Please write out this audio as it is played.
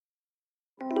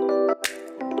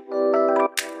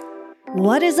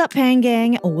What is up, Pang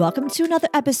Gang? Welcome to another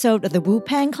episode of the Wu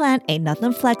Pang Clan Ain't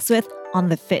Nothing Flex With on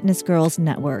the Fitness Girls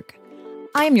Network.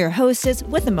 I am your hostess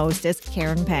with the mostest,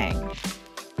 Karen Pang.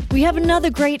 We have another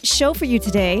great show for you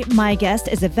today. My guest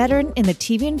is a veteran in the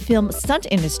TV and film stunt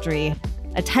industry,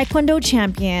 a Taekwondo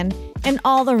champion, and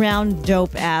all-around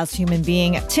dope-ass human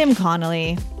being, Tim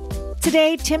Connolly.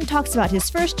 Today, Tim talks about his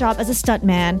first job as a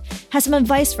stuntman, has some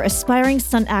advice for aspiring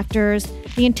stunt actors,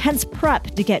 the intense prep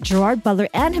to get Gerard Butler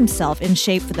and himself in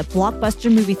shape for the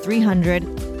blockbuster movie 300,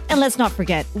 and let's not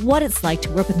forget what it's like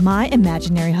to work with my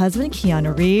imaginary husband,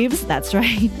 Keanu Reeves. That's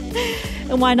right.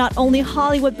 And why not only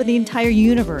Hollywood, but the entire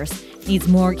universe needs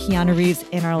more Keanu Reeves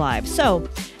in our lives. So,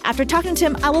 after talking to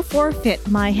him, I will forfeit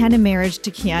my hand in marriage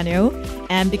to Keanu.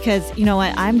 And because, you know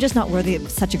what, I'm just not worthy of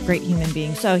such a great human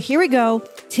being. So here we go.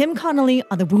 Tim Connolly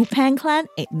on the Wu Pang Clan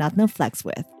Ain't Nothing to Flex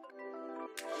With.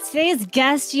 Today's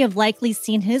guest, you have likely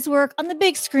seen his work on the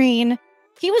big screen.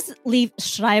 He was Liev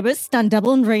Schreiber's stunt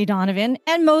double in Ray Donovan,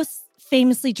 and most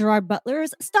famously Gerard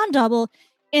Butler's stunt double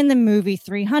in the movie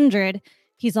 300.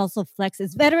 He's also flexed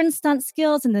his veteran stunt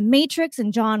skills in the Matrix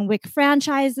and John Wick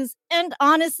franchises. And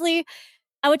honestly,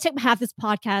 I would take half this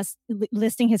podcast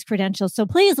listing his credentials. So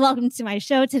please welcome to my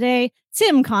show today,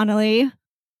 Tim Connolly.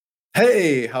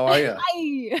 Hey, how are you?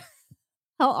 Hi.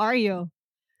 How are you?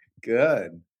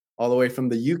 Good. All the way from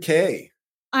the UK.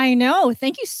 I know.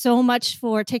 Thank you so much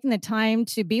for taking the time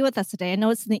to be with us today. I know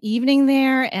it's in the evening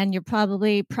there and you're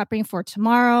probably prepping for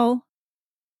tomorrow.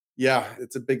 Yeah,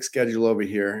 it's a big schedule over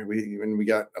here. We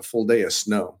got a full day of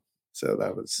snow. So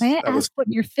that was... May I ask what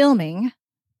you're filming?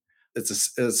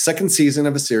 It's a second season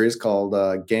of a series called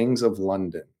Gangs of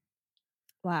London.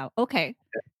 Wow. Okay.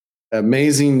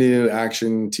 Amazing new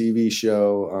action TV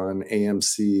show on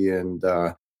AMC, and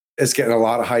it's getting a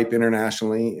lot of hype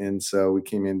internationally. And so we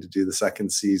came in to do the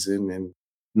second season, and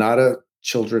not a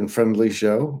children-friendly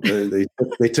show.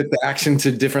 They took the action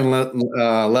to different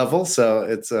levels. So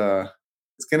it's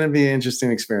going to be an interesting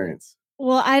experience.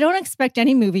 Well, I don't expect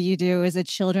any movie you do is a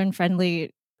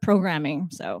children-friendly programming.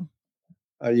 So.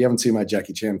 You haven't seen my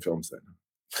Jackie Chan films then.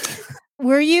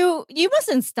 Were you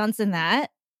must have stunts in that.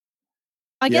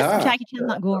 I guess Jackie Chan's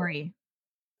not gory.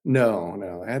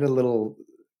 No. I had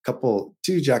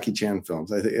two Jackie Chan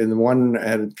films. I think, and one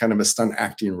had kind of a stunt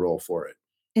acting role for it.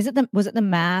 Was it The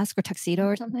Mask or Tuxedo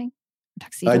or something?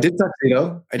 Tuxedo. I did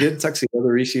Tuxedo. The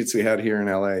reshoots we had here in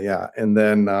LA. Yeah. And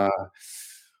then, oh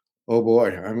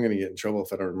boy, I'm going to get in trouble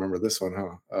if I don't remember this one,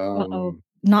 huh?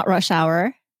 Not Rush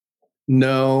Hour.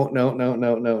 No.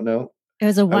 It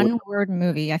was a one-word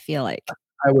movie, I feel like.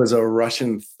 I was a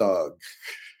Russian thug.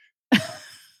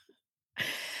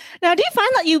 Now, do you find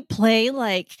that you play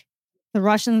like the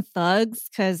Russian thugs?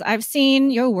 Because I've seen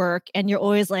your work and you're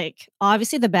always like,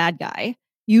 obviously the bad guy,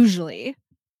 usually.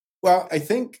 Well, I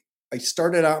think I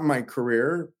started out my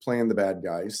career playing the bad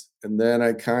guys, and then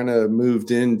I kind of moved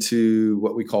into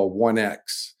what we call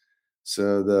 1X.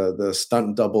 So the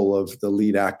stunt double of the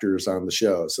lead actors on the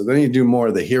show. So then you do more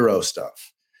of the hero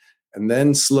stuff. And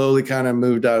then slowly kind of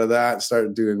moved out of that and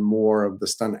started doing more of the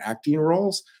stunt acting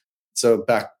roles. So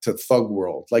back to thug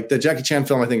world. Like the Jackie Chan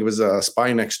film, I think it was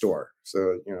Spy Next Door.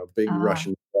 So, big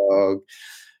Russian thug.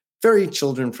 Very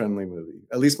children-friendly movie.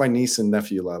 At least my niece and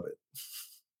nephew love it.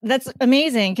 That's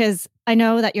amazing because I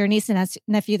know that your niece and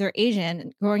nephew, they're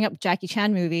Asian. Growing up with Jackie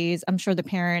Chan movies, I'm sure the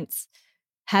parents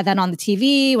had that on the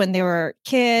TV when they were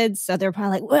kids. So they're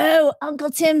probably like, whoa, Uncle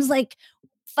Tim's like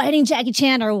fighting Jackie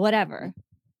Chan or whatever.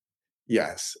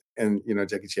 Yes. And,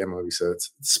 Jackie Chan movie. So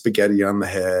it's spaghetti on the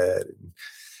head and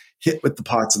hit with the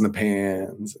pots and the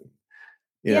pans.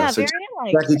 And, so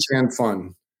Jackie Chan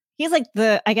fun. He's like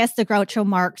the Groucho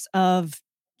Marx of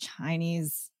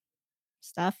Chinese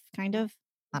stuff, kind of.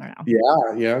 I don't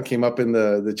know. Yeah. Came up in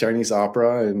the Chinese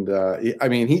opera.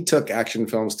 And he took action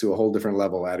films to a whole different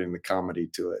level, adding the comedy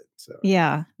to it. So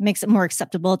yeah, makes it more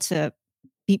acceptable to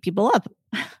beat people up.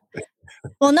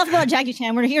 Well, enough about Jackie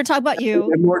Chan. We're here to talk about you.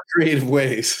 In more creative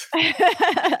ways.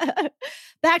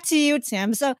 Back to you,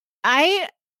 Tim. So I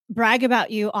brag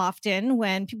about you often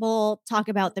when people talk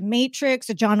about the Matrix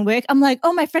or John Wick. I'm like,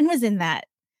 oh, my friend was in that.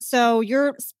 So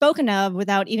you're spoken of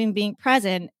without even being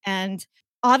present. And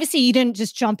obviously, you didn't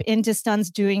just jump into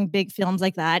stunts doing big films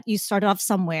like that. You started off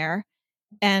somewhere.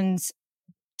 And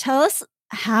tell us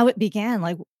how it began.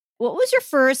 Like, what was your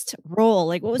first role?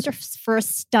 Like, what was your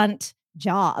first stunt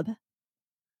job?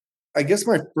 I guess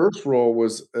my first role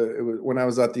was when I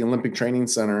was at the Olympic Training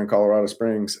Center in Colorado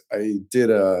Springs. I did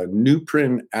a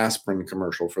Nuprin aspirin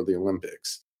commercial for the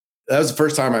Olympics. That was the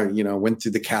first time I, went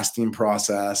through the casting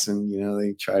process, and,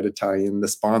 they try to tie in the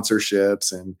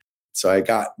sponsorships. And so I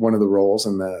got one of the roles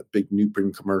in the big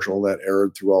Nuprin commercial that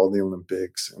aired through all the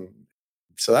Olympics. And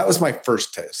So that was my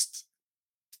first taste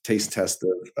test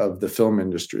of the film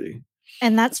industry.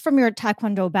 And that's from your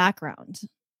Taekwondo background.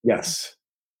 Yes.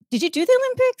 Did you do the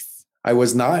Olympics? I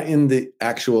was not in the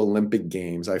actual Olympic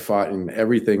Games. I fought in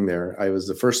everything there. I was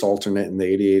the first alternate in the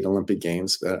 88 Olympic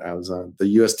Games. I was the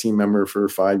U.S. team member for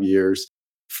 5 years,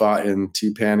 fought in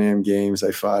 2 Pan Am Games. I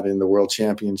fought in the World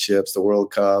Championships, the World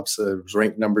Cups. I was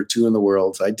ranked number 2 in the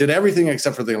world. So I did everything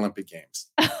except for the Olympic Games.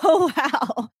 Oh,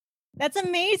 wow. That's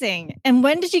amazing. And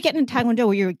when did you get into Taekwondo?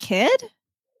 Were you a kid?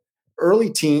 Early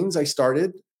teens, I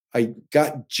started. I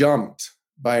got jumped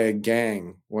by a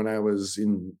gang when I was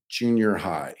in junior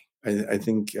high. I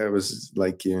think I was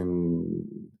like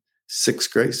in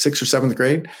 6th or 7th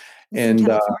grade. And in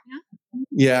California?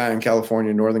 Yeah, in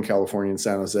California, Northern California, in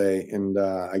San Jose. And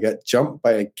I got jumped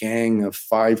by a gang of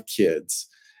 5 kids.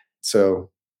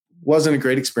 So wasn't a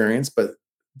great experience, but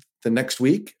the next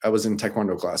week I was in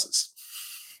Taekwondo classes.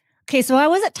 Okay, so why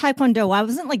was it Taekwondo? Why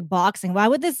wasn't like boxing? Why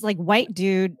would this like white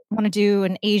dude want to do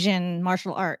an Asian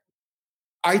martial art?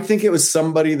 I think it was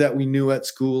somebody that we knew at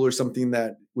school or something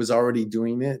that was already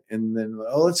doing it. And then,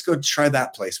 let's go try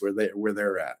that place where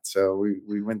they're at. So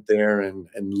we went there, and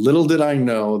little did I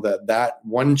know that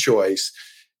one choice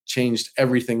changed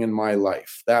everything in my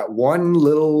life. That one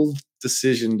little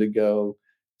decision to go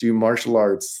do martial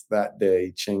arts that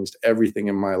day changed everything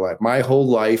in my life. My whole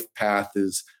life path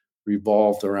is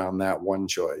revolved around that one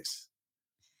choice.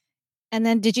 And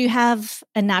then did you have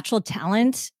a natural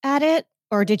talent at it?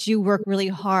 Or did you work really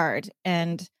hard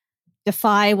and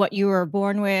defy what you were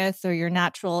born with or your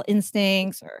natural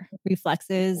instincts or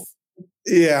reflexes?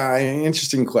 Yeah,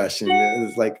 interesting question.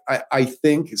 It's like, I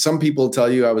think some people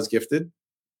tell you I was gifted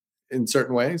in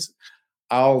certain ways.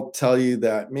 I'll tell you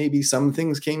that maybe some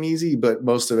things came easy, but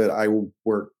most of it I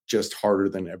worked just harder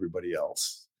than everybody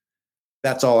else.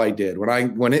 That's all I did.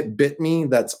 When it bit me,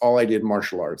 that's all I did,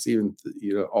 martial arts, even,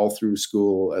 all through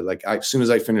school. As soon as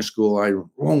I finished school, I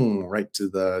right to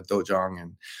the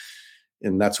dojang,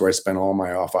 and that's where I spent all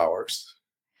my off hours.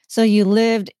 So you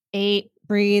lived, ate,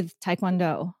 breathed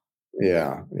Taekwondo.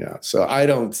 Yeah. So I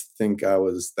don't think I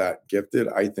was that gifted.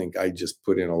 I think I just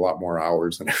put in a lot more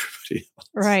hours than everybody else.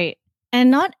 Right.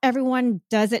 And not everyone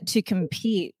does it to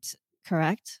compete,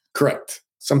 correct? Correct.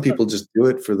 Some people just do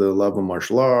it for the love of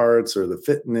martial arts or the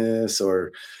fitness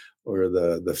or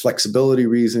the flexibility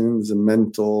reasons, the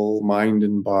mental, mind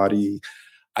and body.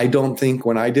 I don't think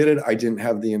when I did it, I didn't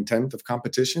have the intent of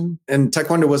competition. And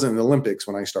Taekwondo wasn't in the Olympics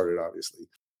when I started, obviously.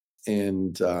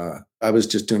 And I was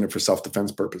just doing it for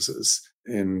self-defense purposes.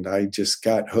 And I just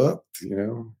got hooked,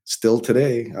 Still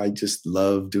today, I just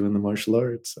love doing the martial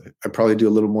arts. I probably do a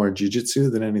little more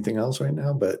jiu-jitsu than anything else right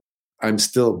now, but I'm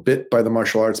still bit by the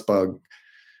martial arts bug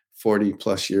 40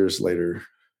 plus years later.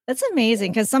 That's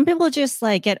amazing, because some people just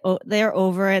like they're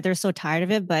over it. They're so tired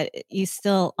of it, but you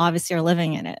still obviously are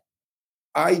living in it.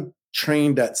 I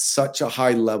trained at such a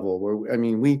high level where,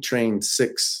 we trained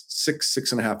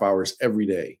 6.5 hours every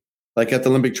day. Like at the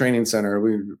Olympic Training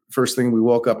Center, first thing we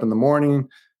woke up in the morning,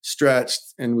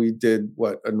 stretched, and we did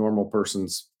what a normal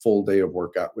person's full day of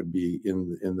workout would be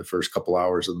in the first couple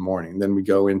hours of the morning. Then we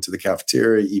go into the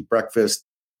cafeteria, eat breakfast.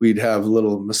 We'd have a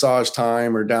little massage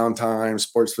time or downtime,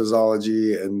 sports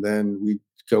physiology, and then we'd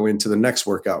go into the next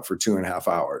workout for 2.5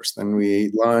 hours. Then we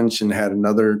ate lunch and had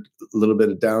another little bit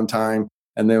of downtime,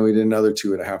 and then we did another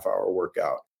 2.5 hour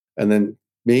workout. And then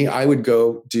I would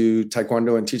go do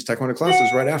Taekwondo and teach Taekwondo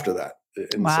classes right after that.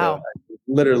 And wow. So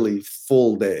literally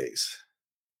full days.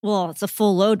 Well, it's a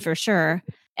full load for sure.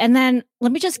 And then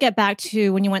let me just get back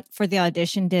to when you went for the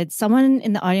audition. Did someone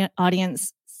in the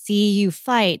audience see you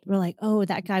fight? We're like, oh,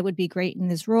 that guy would be great in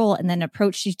this role, and then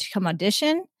approach you to come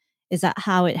audition? Is that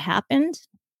how it happened?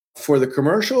 For the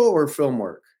commercial or film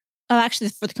work? Oh, actually,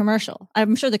 for the commercial.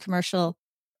 I'm sure the commercial.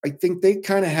 I think they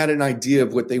kind of had an idea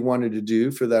of what they wanted to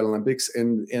do for that Olympics.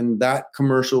 And that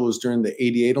commercial was during the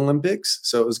 88 Olympics.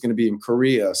 So it was going to be in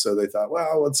Korea. So they thought,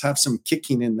 well, let's have some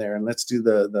kicking in there and let's do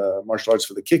the martial arts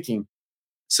for the kicking.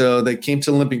 So they came to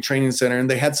the Olympic Training Center,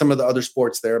 and they had some of the other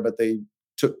sports there, but they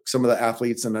took some of the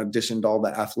athletes and auditioned all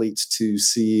the athletes to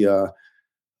see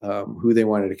who they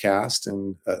wanted to cast.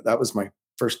 And that was my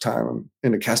first time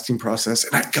in a casting process,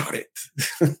 and I got it.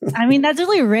 That's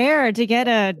really rare to get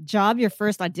a job your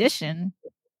first audition.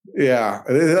 Yeah.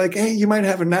 They're like, hey, you might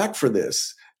have a knack for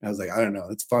this. And I was like, I don't know.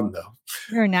 It's fun though.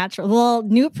 You're a natural. Well,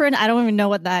 Nuprin, I don't even know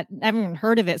what that, I haven't even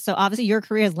heard of it. So obviously your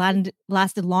career has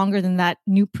lasted longer than that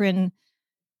Nuprin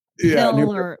pill. Yeah, I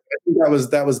think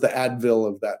that was the Advil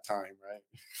of that time,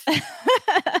 right?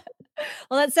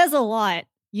 Well, that says a lot.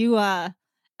 You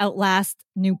outlast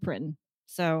Nuprin.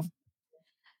 So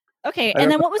okay, and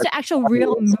then what was the actual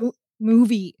real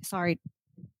movie? Sorry.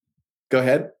 Go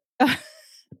ahead. What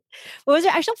was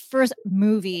your actual first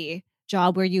movie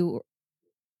job where you were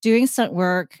doing stunt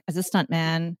work as a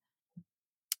stuntman,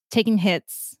 taking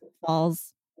hits,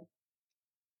 falls?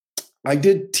 I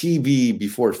did TV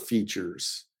before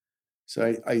features.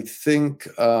 So I think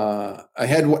I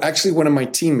had actually one of my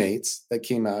teammates that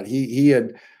came out.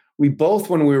 We both,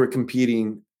 when we were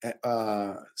competing,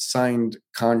 signed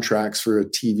contracts for a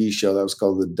TV show that was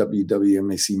called the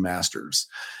WWMAC Masters.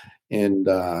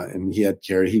 And he had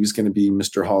Carrie. He was going to be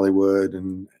Mr. Hollywood,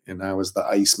 and I was the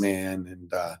Iceman.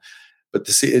 And but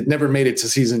it never made it to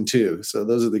season 2. So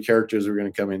those are the characters who are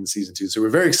going to come in season 2. So we're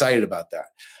very excited about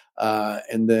that.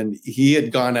 And then he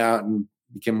had gone out and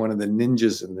became one of the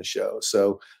ninjas in the show.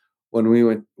 So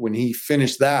when he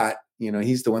finished that,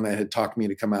 he's the one that had talked me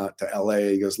to come out to LA.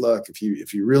 He goes, look, if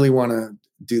you really want to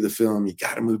do the film, you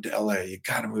got to move to LA. You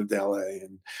got to move to LA.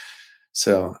 And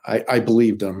so I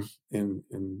believed him, and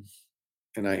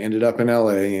I ended up in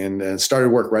LA and started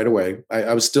work right away.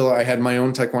 I had my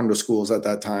own Taekwondo schools at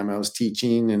that time. I was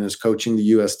teaching and was coaching the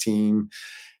US team.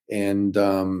 And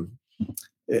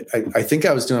I think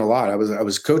I was doing a lot. I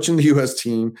was coaching the US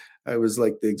team. I was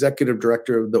like the executive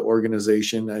director of the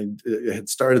organization. I had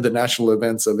started the national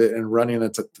events of it and running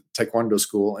a Taekwondo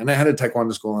school. And I had a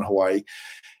Taekwondo school in Hawaii,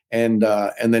 and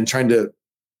then trying to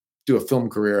do a film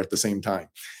career at the same time.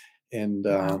 And,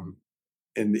 Wow.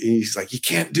 And he's like, you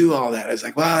can't do all that. I was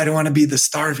like, well, I don't want to be the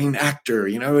starving actor.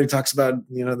 He talks about,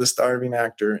 the starving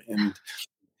actor.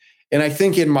 And I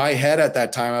think in my head at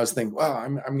that time, I was thinking, well,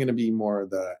 I'm going to be more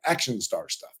of the action star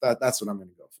stuff. That's what I'm going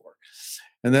to go for.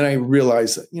 And then I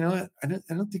realized that, I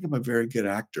don't think I'm a very good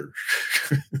actor,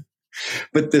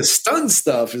 but this stunt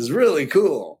stuff is really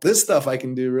cool. This stuff I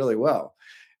can do really well.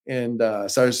 And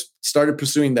so I started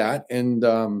pursuing that. And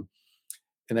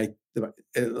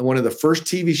one of the first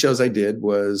TV shows I did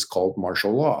was called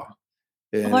Martial Law.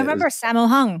 And I remember Sammo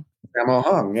Hung. Sammo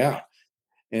Hung, yeah.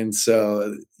 And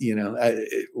so,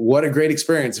 what a great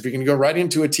experience. If you can go right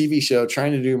into a TV show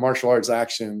trying to do martial arts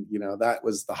action, that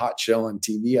was the hot show on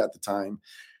TV at the time.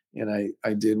 And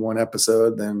I did one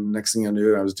episode. Then next thing I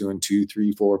knew, I was doing 2,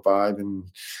 3, 4, 5. And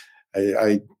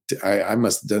I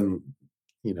must have done,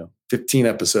 15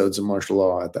 episodes of martial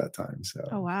law at that time. So,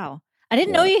 Oh, wow. I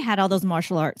didn't know you had all those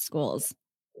martial arts schools.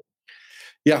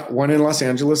 Yeah, one in Los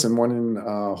Angeles and one in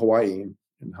Hawaii.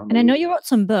 And I know you wrote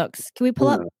some books. Can we pull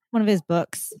up one of his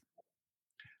books?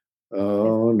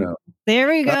 Oh, no. There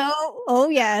we go. Oh,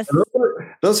 yes.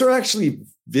 Those are actually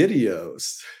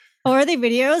videos. Oh, are they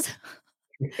videos?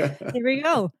 Here we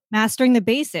go. Mastering the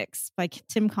Basics by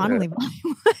Tim Connolly.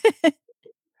 Yeah.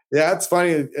 Yeah, it's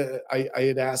funny. I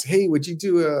had asked, hey, would you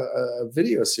do a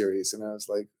video series? And I was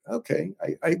like, okay.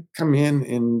 I come in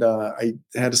and I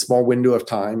had a small window of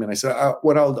time. And I said,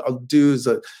 what I'll do is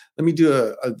let me do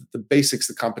the basics,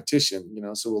 the competition,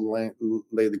 so we'll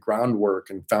lay the groundwork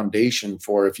and foundation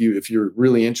for if you're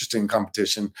really interested in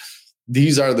competition,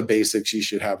 these are the basics you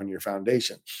should have in your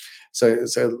foundation. So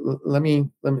let me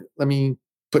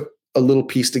put a little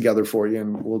piece together for you,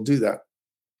 and we'll do that.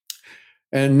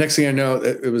 And next thing I know,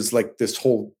 it was like this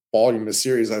whole volume of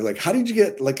series. I was like, how did you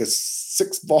get like a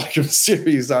 6-volume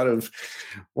series out of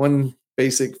one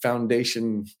basic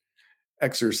foundation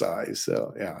exercise?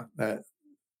 So yeah,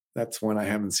 that's one I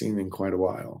haven't seen in quite a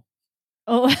while.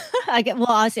 Oh, I guess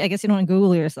you don't want to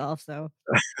Google yourself. So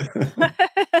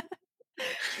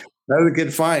that was a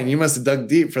good find. You must have dug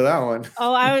deep for that one.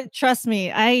 Oh, trust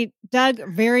me. I dug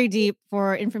very deep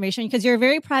for information because you're a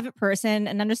very private person,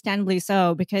 and understandably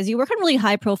so, because you work on really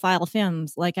high profile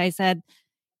films. Like I said,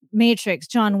 Matrix,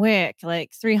 John Wick,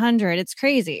 like 300. It's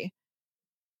crazy.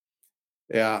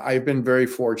 Yeah, I've been very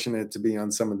fortunate to be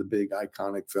on some of the big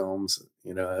iconic films,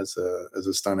 as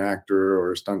a stunt actor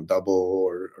or a stunt double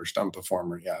or stunt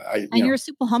performer. Yeah. You're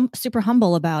super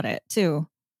humble about it too.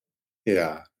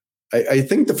 Yeah. I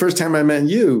think the first time I met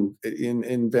you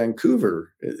in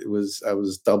Vancouver, I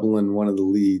was doubling one of the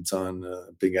leads on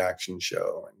a big action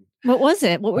show. What was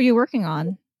it? What were you working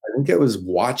on? I think it was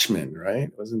Watchmen, right?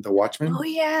 Wasn't the Watchmen? Oh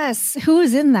yes. Who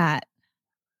was in that?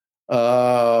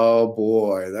 Oh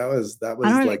boy, that was I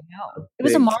don't like know. It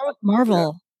was a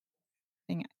Marvel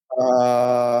thing.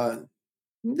 That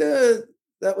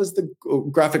was the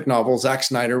graphic novel. Zack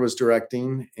Snyder was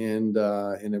directing, and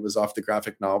it was off the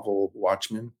graphic novel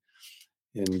Watchmen.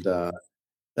 And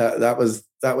that was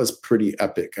pretty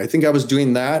epic. I think I was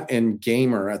doing that and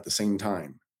Gamer at the same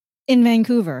time in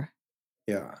Vancouver.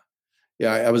 Yeah,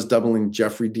 I was doubling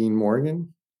Jeffrey Dean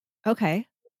Morgan. Okay.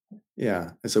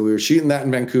 Yeah, and so we were shooting that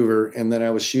in Vancouver, and then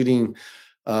I was shooting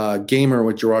Gamer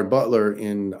with Gerard Butler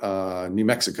in New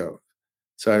Mexico.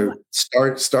 So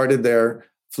I started there,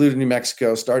 flew to New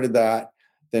Mexico, started that,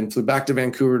 then flew back to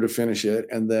Vancouver to finish it,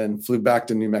 and then flew back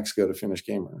to New Mexico to finish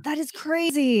Gamer. That is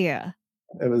crazy. It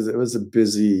was a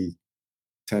busy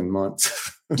 10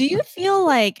 months. Do you feel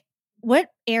like what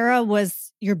era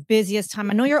was your busiest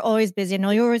time? I know you're always busy. I know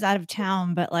you're always out of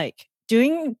town, but like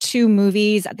doing 2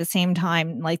 movies at the same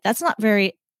time, like that's not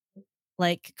very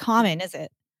like common, is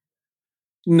it?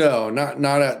 No,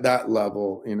 not at that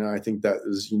level. I think that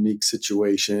was a unique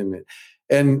situation.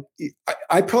 And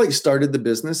I probably started the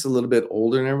business a little bit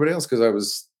older than everybody else because I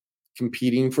was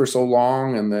competing for so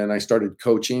long, and then I started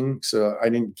coaching. So I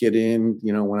didn't get in,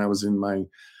 when I was in my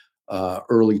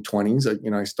early 20s.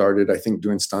 I started, I think,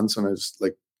 doing stunts when I was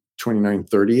like 29,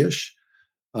 30-ish.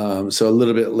 So a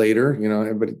little bit later,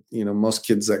 everybody, most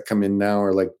kids that come in now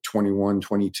are like 21,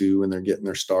 22 and they're getting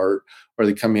their start, or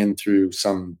they come in through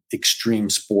some extreme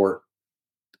sport,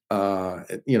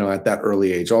 at that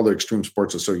early age. All the extreme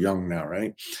sports are so young now,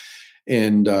 right?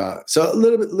 And so a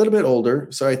little bit older.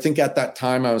 So I think at that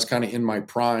time I was kind of in my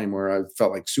prime where I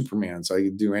felt like Superman, so I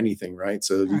could do anything, right?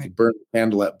 So you could burn the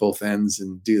candle at both ends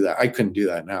and do that. I couldn't do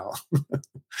that now.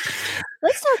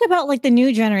 Let's talk about like the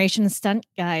new generation stunt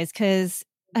guys, because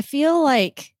I feel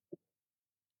like,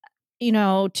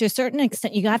 to a certain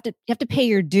extent, you have to pay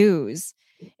your dues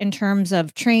in terms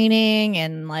of training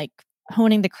and like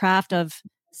honing the craft of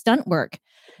stunt work.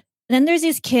 And then there's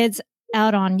these kids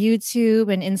out on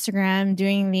YouTube and Instagram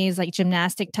doing these like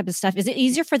gymnastic type of stuff. Is it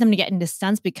easier for them to get into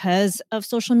stunts because of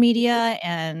social media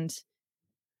and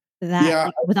that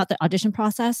like, without the audition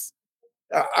process?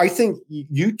 I think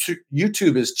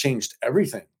YouTube has changed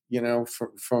everything.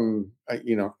 From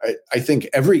I think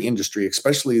every industry,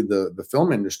 especially the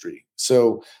film industry.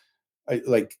 So,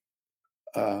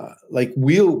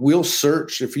 we'll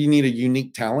search if you need a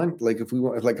unique talent. Like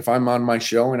if I'm on my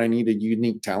show and I need a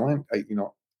unique talent,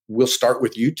 we'll start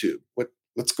with YouTube.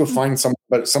 Let's go find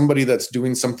somebody that's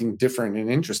doing something different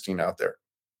and interesting out there.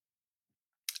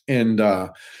 And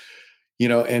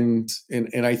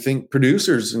and I think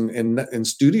producers and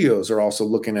studios are also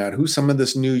looking at who's some of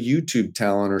this new YouTube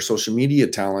talent or social media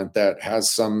talent that has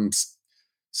some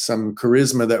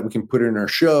charisma that we can put in our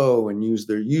show and use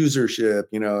their usership.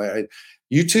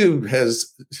 YouTube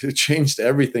has changed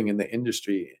everything in the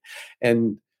industry.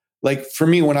 And like for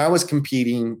me, when I was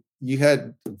competing, you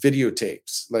had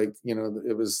videotapes,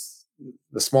 it was,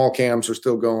 the small cams were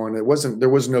still going. There was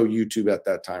no YouTube at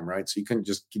that time, right? So you couldn't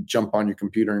just jump on your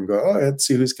computer and go, oh, let's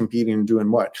see who's competing and doing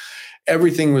what.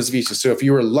 Everything was VHS. So if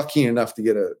you were lucky enough to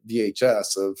get a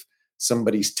VHS of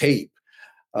somebody's tape,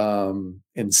 and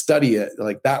study it,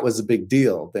 like that was a big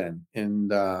deal then.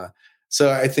 And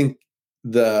so I think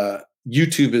the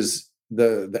YouTube is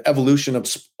the evolution of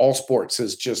all sports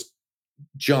has just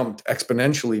jumped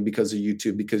exponentially because of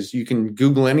YouTube, because you can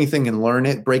Google anything and learn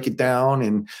it, break it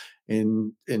down,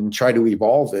 and try to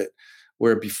evolve it.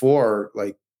 Where before,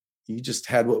 like, you just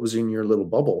had what was in your little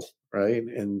bubble, right?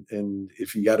 And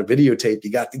if you got a videotape,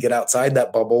 you got to get outside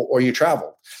that bubble, or you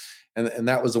traveled. And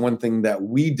that was the one thing that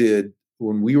we did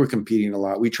when we were competing a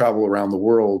lot. We travel around the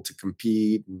world to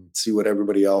compete and see what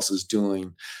everybody else is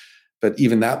doing. But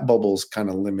even that bubble's kind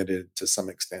of limited to some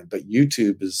extent. But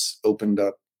YouTube has opened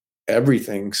up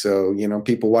everything. So,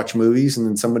 people watch movies and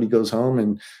then somebody goes home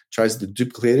and tries to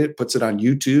duplicate it, puts it on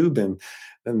YouTube, and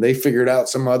then they figured out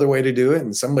some other way to do it,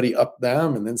 and somebody upped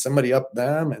them, and then somebody upped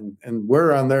them. And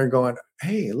we're on there going,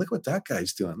 hey, look what that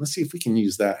guy's doing. Let's see if we can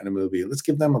use that in a movie. Let's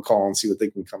give them a call and see what they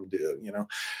can come do,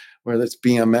 whether it's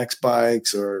BMX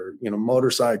bikes or,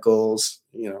 motorcycles,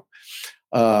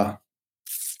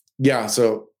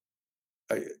 So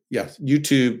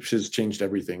YouTube has changed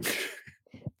everything.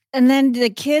 And then the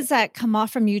kids that come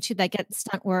off from YouTube that get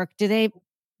stunt work, do they,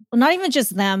 well, not even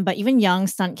just them, but even young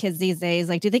stunt kids these days,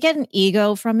 like, do they get an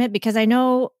ego from it? Because I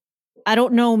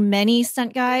don't know many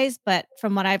stunt guys, but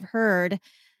from what I've heard, a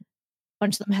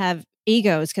bunch of them have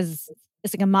egos because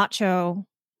it's like a macho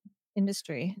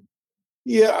industry.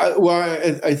 Yeah, well,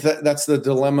 that's the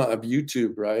dilemma of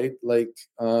YouTube, right? Like,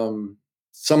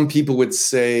 some people would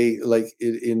say, like,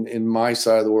 in my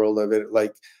side of the world of it,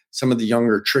 like, some of the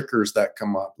younger trickers that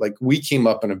come up, like, we came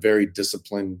up in a very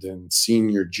disciplined and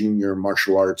senior, junior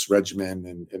martial arts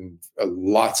regimen, and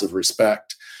lots of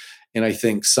respect. And I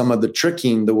think some of the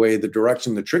tricking, the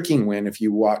direction the tricking went, if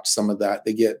you watch some of that,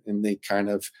 they kind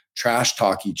of trash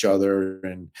talk each other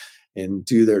and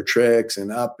do their tricks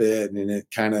and up it. And it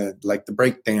kind of like the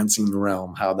breakdancing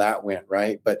realm, how that went,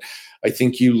 right? But I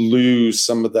think you lose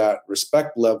some of that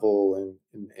respect level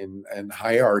and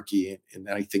hierarchy. And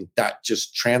I think that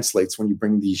just translates when you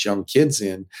bring these young kids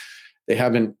in. They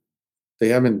haven't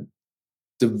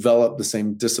developed the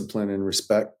same discipline and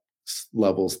respect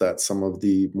levels that some of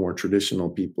the more traditional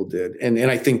people did. And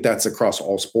I think that's across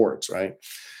all sports, right?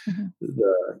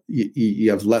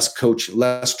 You have less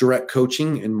direct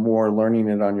coaching and more learning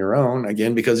it on your own,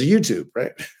 again, because of YouTube,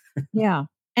 right? Yeah.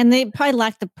 And they probably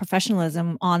lack the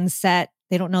professionalism on set.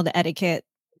 They don't know the etiquette.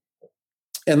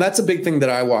 And that's a big thing that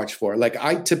I watch for. Like,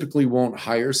 I typically won't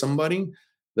hire somebody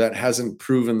that hasn't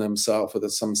proven themselves with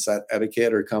some set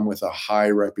etiquette or come with a high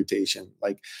reputation.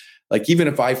 Like even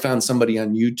if I found somebody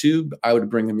on YouTube, I would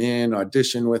bring them in,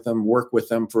 audition with them, work with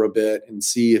them for a bit, and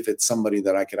see if it's somebody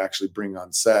that I could actually bring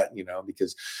on set,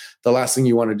 because the last thing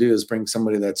you want to do is bring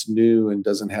somebody that's new and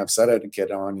doesn't have set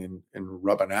etiquette on and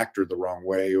rub an actor the wrong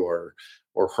way or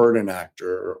hurt an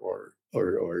actor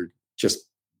or just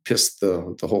piss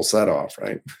the whole set off,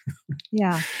 right?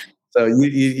 Yeah. So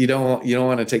you don't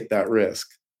want to take that risk.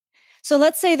 So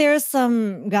let's say there's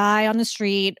some guy on the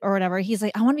street or whatever. He's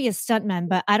like, I want to be a stuntman,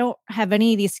 but I don't have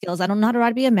any of these skills. I don't know how to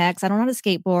ride BMX. I don't know how to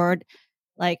skateboard.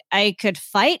 Like, I could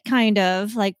fight, kind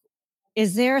of. Like,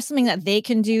 is there something that they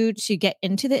can do to get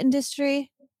into the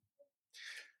industry?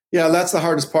 Yeah, that's the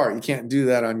hardest part. You can't do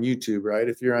that on YouTube, right?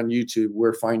 If you're on YouTube,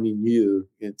 we're finding you.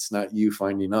 It's not you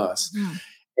finding us.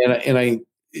 Mm-hmm.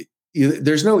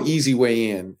 There's no easy way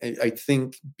in. I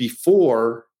think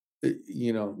before,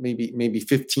 maybe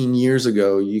 15 years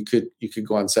ago, you could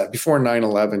go on set. Before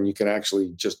 9/11, you could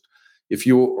actually just, if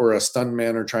you were a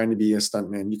stuntman or trying to be a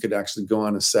stuntman, you could actually go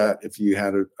on a set if you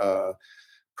had a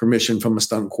permission from a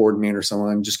stunt coordinator or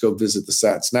someone, just go visit the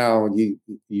sets. Now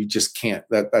you just can't.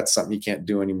 That's something you can't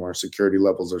do anymore. Security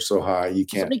levels are so high, you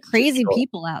can't. So many crazy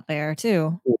people out there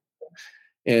too.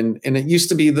 And it used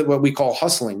to be what we call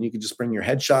hustling. You could just bring your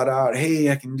headshot out.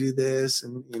 Hey, I can do this.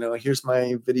 And, here's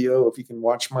my video. If you can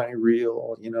watch my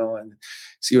reel, and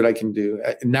see what I can do.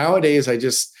 Nowadays, I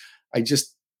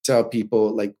just tell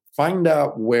people, like, find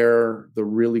out where the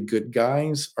really good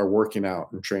guys are working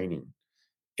out and training,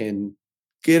 and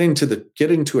get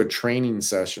into a training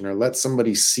session, or let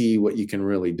somebody see what you can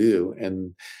really do,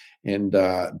 and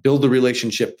build a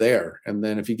relationship there. And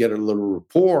then if you get a little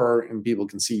rapport and people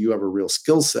can see you have a real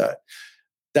skill set,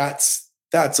 that's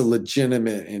a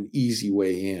legitimate and easy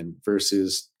way in,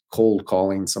 versus cold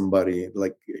calling somebody.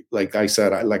 Like I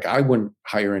said, I wouldn't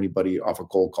hire anybody off a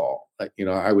cold call.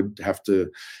 I would have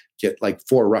to get like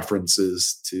 4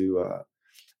 references to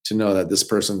know that this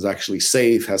person's actually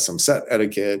safe, has some set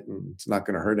etiquette, and it's not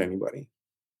going to hurt anybody.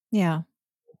 Yeah,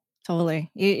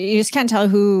 totally. You just can't tell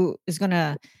who is going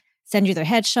to send you their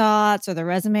headshots or their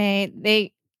resume.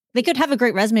 They could have a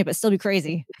great resume, but still be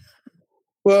crazy.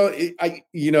 Well,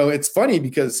 it's funny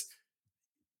because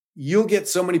you'll get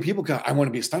so many people go, I want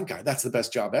to be a stunt guy. That's the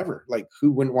best job ever. Like,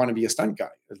 who wouldn't want to be a stunt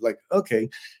guy? It's like, okay.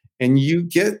 And you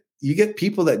get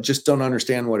people that just don't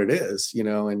understand what it is,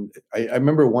 and I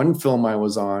remember one film I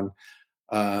was on,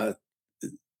 the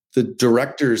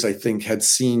directors, I think, had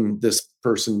seen this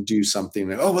person do something.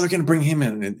 Well, they're going to bring him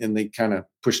in, and they kind of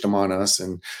pushed him on us.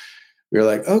 And we were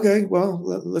like, okay, well,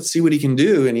 let's see what he can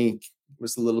do. And he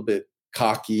was a little bit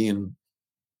cocky and,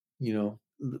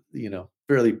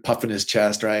 fairly puffing his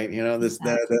chest, right? This,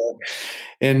 that.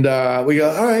 And we go,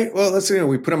 all right, well,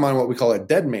 we put him on what we call a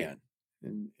dead man.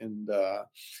 And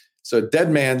so a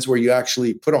dead man's where you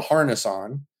actually put a harness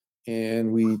on,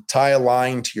 and we tie a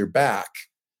line to your back,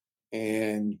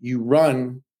 and you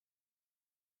run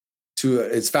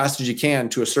as fast as you can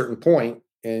to a certain point,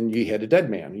 and you hit a dead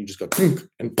man. You just go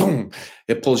and boom,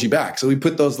 it pulls you back. So we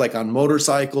put those like on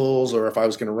motorcycles, or if I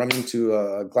was going to run into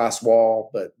a glass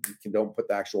wall, but you don't put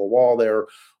the actual wall there,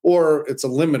 or it's a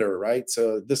limiter, right?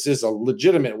 So this is a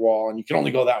legitimate wall, and you can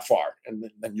only go that far, and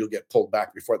then you'll get pulled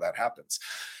back before that happens.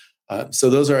 So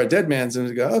those are our dead mans, and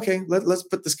we go, okay, let's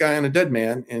put this guy on a dead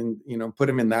man, and put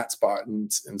him in that spot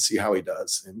and see how he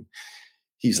does. And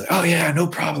he's like, oh yeah, no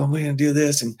problem, we're gonna do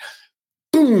this, and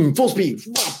boom, full speed,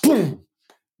 boom,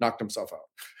 knocked himself out.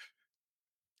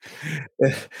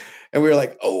 And we were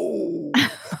like, oh,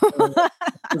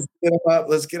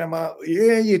 let's get him up.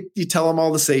 Yeah, you tell them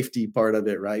all the safety part of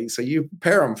it, right? So you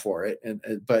prepare them for it,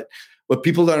 but what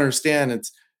people don't understand,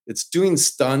 it's doing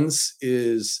stunts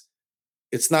is.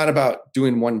 It's not about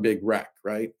doing one big wreck,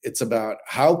 right? It's about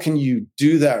how can you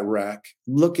do that wreck,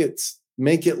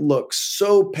 make it look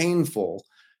so painful,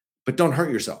 but don't hurt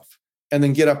yourself, and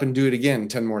then get up and do it again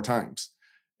 10 more times.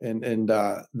 And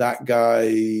that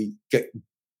guy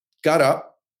got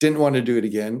up, didn't want to do it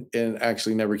again, and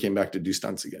actually never came back to do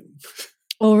stunts again.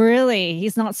 Oh, really?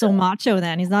 He's not so macho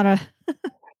then. He's not a...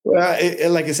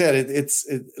 Well, like I said,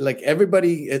 it's like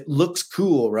everybody, it looks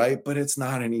cool, right? But it's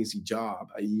not an easy job.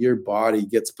 Your body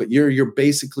gets put. You're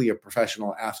basically a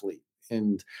professional athlete,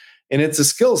 and And it's a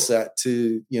skill set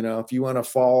to, if you want to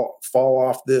fall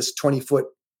off this 20-foot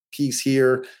piece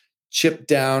here, chip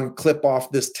down, clip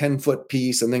off this 10-foot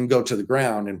piece, and then go to the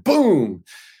ground and boom.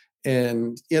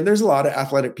 And there's a lot of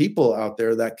athletic people out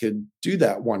there that could do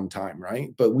that one time, right?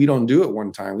 But we don't do it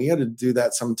one time. We had to do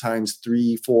that sometimes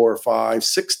 3, 4, 5,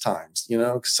 6 times,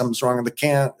 because something's wrong with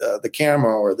the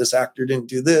camera, or this actor didn't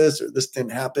do this, or this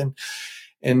didn't happen.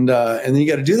 And then you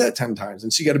got to do that 10 times.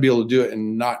 And so you got to be able to do it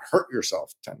and not hurt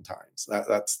yourself 10 times.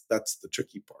 That's the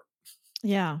tricky part.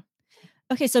 Yeah.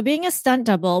 Okay. So being a stunt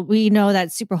double, we know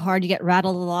that's super hard. You get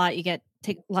rattled a lot. You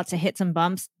take lots of hits and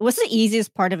bumps. What's the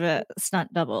easiest part of a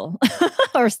stunt double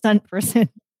or stunt person?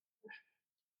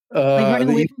 Like running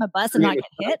away from a bus and not get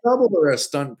hit? Double or a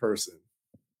stunt person?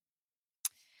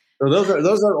 So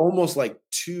those are almost like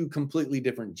 2 completely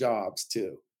different jobs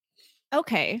too.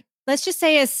 Okay. Let's just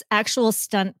say it's actual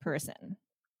stunt person.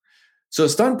 So a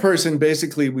stunt person,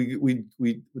 basically, we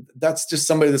that's just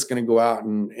somebody that's going to go out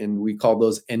and we call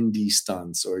those ND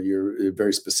stunts, or you're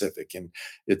very specific, and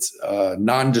it's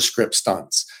nondescript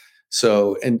stunts.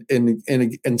 So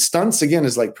and stunts again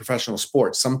is like professional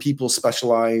sports. Some people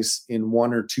specialize in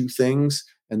 1 or 2 things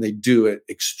and they do it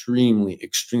extremely,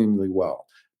 extremely well,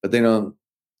 but they don't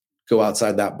go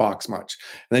outside that box much.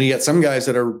 And then you get some guys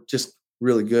that are just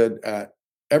really good at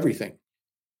everything.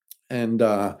 And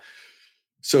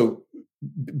so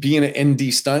being an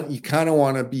ND stunt, you kind of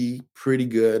want to be pretty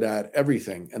good at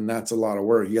everything. And that's a lot of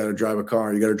work. You got to drive a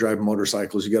car, you got to drive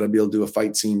motorcycles, you got to be able to do a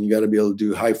fight scene, you got to be able to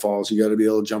do high falls, you got to be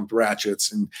able to jump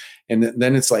ratchets. And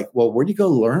then it's like, well, where do you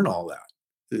go learn all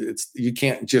that? You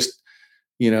can't just,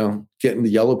 get in the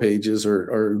yellow pages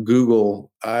or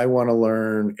Google, I want to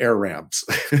learn air ramps.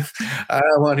 I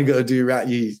want to go do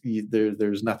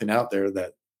there's nothing out there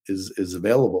that is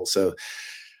available. So,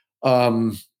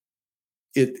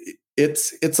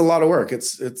 it's a lot of work.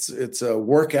 It's a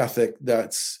work ethic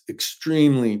that's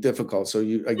extremely difficult. So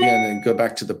you, again, go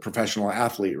back to the professional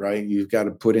athlete, right? You've got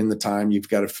to put in the time, you've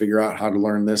got to figure out how to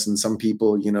learn this. And some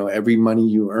people, every money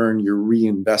you earn, you're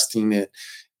reinvesting it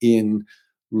in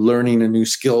learning a new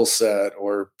skill set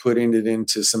or putting it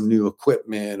into some new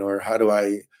equipment, or how do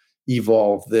I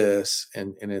evolve this?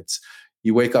 And it's,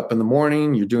 you wake up in the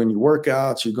morning, you're doing your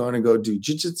workouts, you're going to go do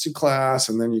jiu-jitsu class,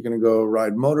 and then you're going to go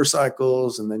ride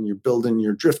motorcycles, and then you're building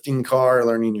your drifting car,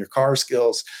 learning your car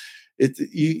skills.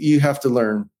 You have to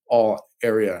learn all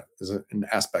area and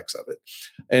aspects of it.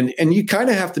 And you kind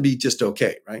of have to be just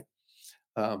okay, right?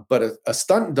 But a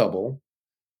stunt double,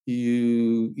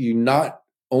 you not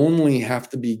only have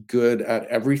to be good at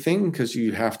everything, because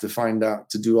you have to find out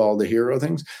to do all the hero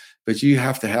things, but you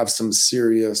have to have some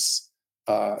serious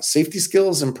safety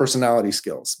skills and personality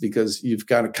skills, because you've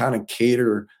got to kind of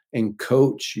cater and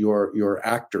coach your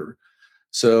actor.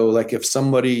 So like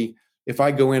if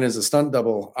I go in as a stunt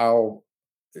double,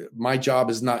 my job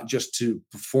is not just to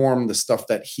perform the stuff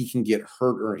that he can get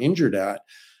hurt or injured at,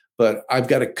 but I've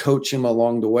got to coach him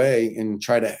along the way and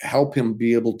try to help him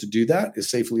be able to do that as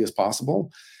safely as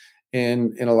possible.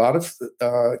 And in a lot of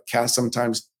casts,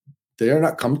 sometimes they're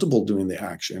not comfortable doing the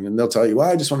action, and they'll tell you,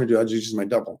 well, I just want to do, I just use my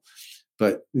double.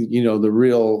 But the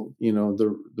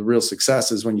real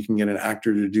success is when you can get an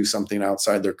actor to do something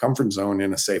outside their comfort zone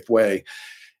in a safe way.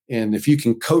 And if you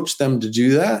can coach them to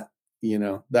do that,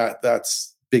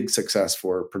 that's big success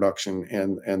for production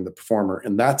and the performer.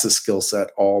 And that's a skill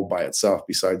set all by itself,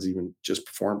 besides even just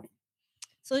performing.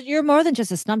 So you're more than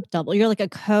just a stunt double. You're like a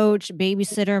coach,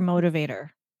 babysitter, motivator.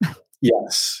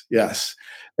 Yes.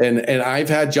 And I've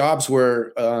had jobs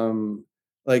where,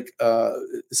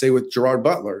 say with Gerard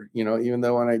Butler, even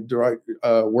though when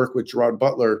I work with Gerard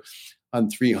Butler on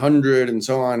 300 and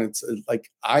so on, it's like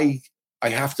I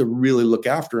have to really look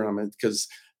after him, because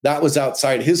that was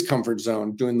outside his comfort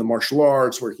zone, doing the martial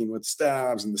arts, working with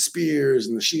stabs and the spears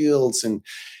and the shields, and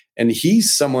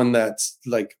he's someone that's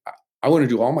like, I want to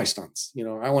do all my stunts.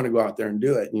 I want to go out there and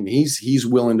do it. And he's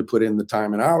willing to put in the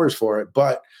time and hours for it,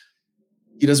 but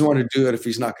he doesn't want to do it if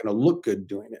he's not going to look good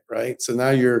doing it, right? So now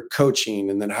you're coaching,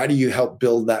 and then how do you help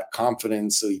build that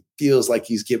confidence so he feels like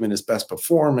he's giving his best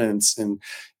performance? And,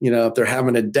 if they're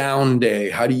having a down day,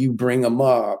 how do you bring them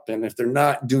up? And if they're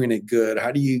not doing it good,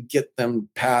 how do you get them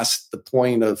past the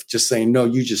point of just saying, no,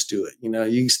 you just do it?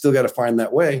 You still got to find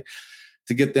that way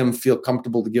to get them feel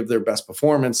comfortable to give their best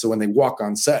performance. So when they walk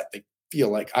on set, they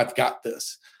feel like, I've got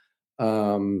this.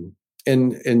 And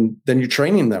then you're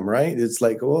training them, right? It's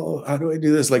like, well, how do I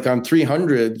do this? Like on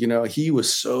 300, he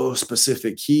was so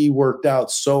specific. He worked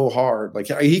out so hard. Like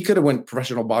he could have went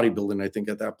professional bodybuilding, I think,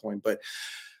 at that point. But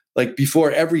like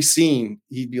before every scene,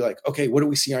 he'd be like, okay, what do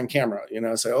we see on camera?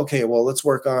 Say, okay, well, let's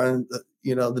work on the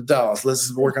delts.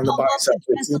 Let's work on the biceps.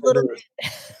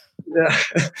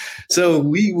 Yeah. So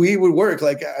we would work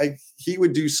like he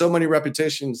would do so many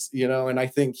repetitions, and I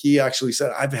think he actually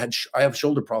said I have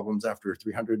shoulder problems after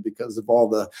 300 because of all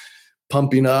the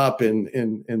pumping up and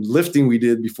lifting we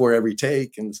did before every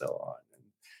take and so on.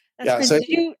 That's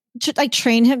crazy. Did you like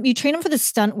train him? You train him for the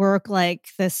stunt work, like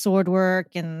the sword work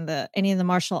and any of the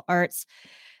martial arts.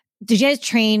 Did you guys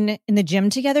train in the gym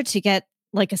together to get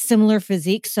like a similar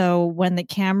physique? So when the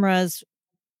cameras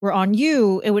were on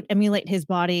you, it would emulate his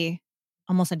body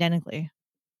almost identically.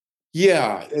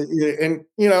 Yeah, and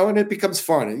and it becomes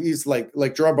fun. He's like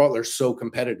Gerard Butler's so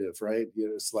competitive, right?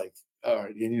 It's like,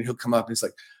 and he'll come up and he's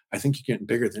like, "I think you're getting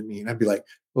bigger than me," and I'd be like,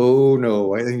 "Oh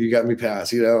no, I think you got me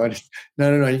past." And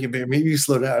no, you can maybe you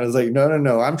slow down. I was like,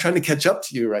 no, I'm trying to catch up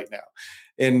to you right now.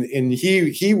 And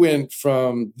he went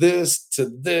from this to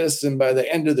this, and by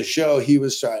the end of the show, he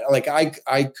was trying. Like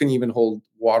I couldn't even hold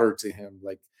water to him,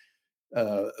 like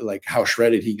how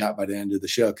shredded he got by the end of the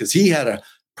show because he had a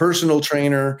personal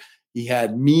trainer. He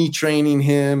had me training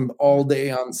him all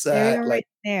day on set. There, right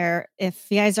there. If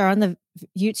you guys are on the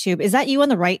YouTube, is that you on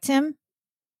the right, Tim?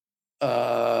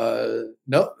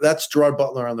 No, that's Gerard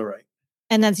Butler on the right.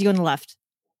 And that's you on the left.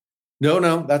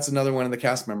 No, that's another one of the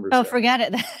cast members. Oh, forget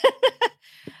it.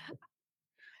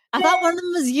 I thought one of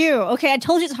them was you. Okay, I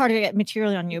told you it's hard to get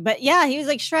material on you, but yeah, he was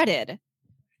like shredded.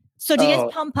 So do you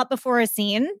guys pump up before a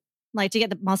scene, like to get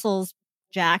the muscles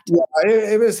jacked? Yeah,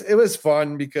 it was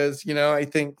fun because I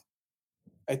think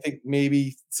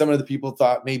maybe some of the people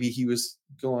thought maybe he was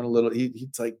going a little.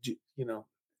 He's like,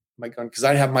 my gun, because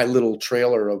I have my little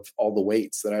trailer of all the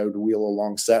weights that I would wheel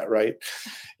along set, right?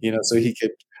 So he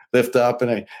could lift up,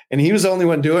 and he was the only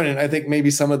one doing it. And I think maybe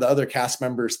some of the other cast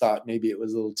members thought maybe it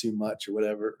was a little too much or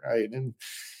whatever, right?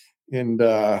 And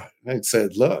I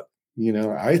said, look,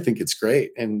 I think it's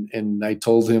great. And I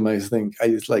told him, I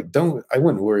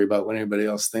wouldn't worry about what anybody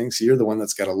else thinks. You're the one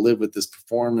that's got to live with this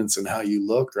performance and how you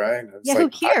look, right? Yeah, who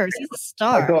cares? He's a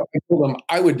star. I told him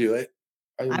I would do it.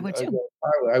 I would too.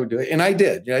 I would do it. And I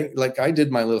did, right? Like I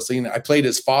did my little scene. I played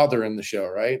his father in the show,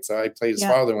 right? So I played his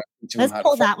father. Let's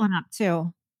pull that one up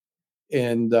too.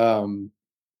 And so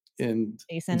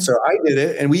I did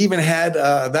it. And we even had,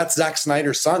 that's Zack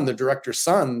Snyder's son, the director's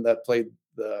son that played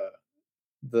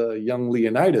the young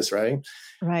Leonidas, right?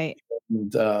 Right.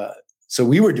 And so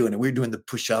we were doing it. We were doing the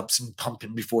push-ups and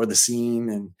pumping before the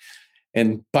scene.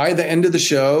 And by the end of the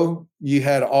show, you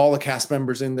had all the cast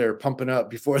members in there pumping up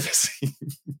before the scene.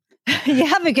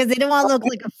 Yeah, because they didn't want to look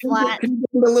like a flat. A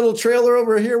little trailer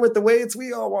over here with the weights.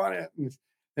 We all want it.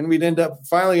 And we'd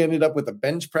finally ended up with a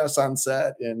bench press on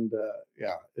set. And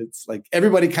it's like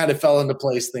everybody kind of fell into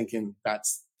place thinking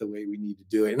that's the way we need to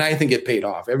do it. And I think it paid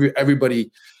off.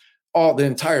 Everybody, the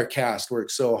entire cast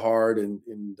worked so hard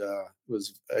and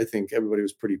I think everybody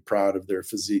was pretty proud of their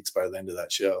physiques by the end of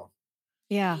that show.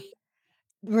 Yeah.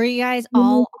 Were you guys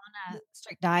all on a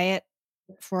strict diet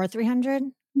for 300?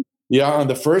 Yeah, on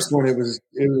the first one, it was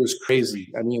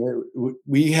crazy. I mean,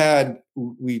 we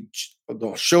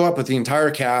show up with the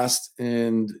entire cast,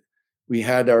 and we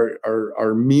had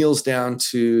our meals down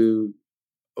to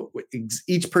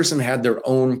each person had their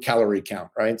own calorie count,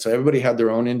 right? So everybody had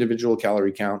their own individual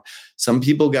calorie count. Some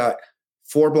people got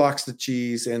 4 blocks of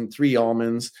cheese and 3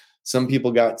 almonds. Some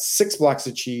people got 6 blocks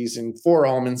of cheese and 4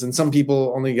 almonds, and some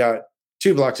people only got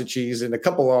 2 blocks of cheese and a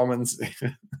couple almonds.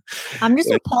 I'm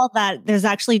just appalled that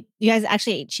you guys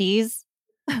actually ate cheese.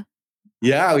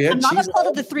 Yeah, we had I'm not appalled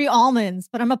at the 3 almonds,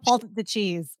 but I'm appalled at the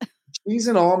cheese. Cheese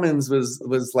and almonds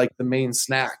was like the main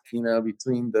snack,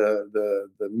 between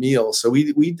the meal. So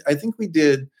I think we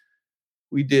did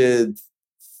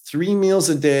 3 meals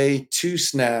a day, 2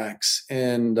 snacks,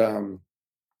 and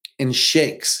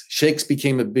shakes. Shakes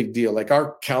became a big deal. Like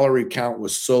our calorie count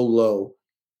was so low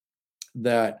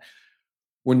that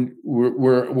when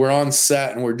we're on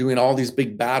set and we're doing all these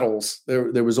big battles,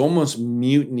 there was almost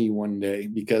mutiny one day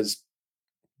because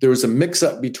there was a mix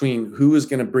up between who was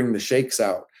going to bring the shakes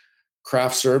out,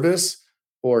 craft service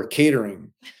or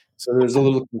catering. So there's a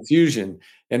little confusion.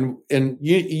 And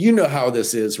you know how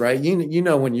this is, right? You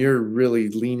know when you're really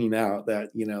leaning out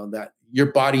that that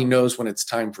your body knows when it's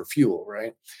time for fuel,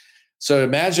 right? So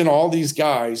imagine all these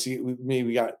guys.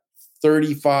 We got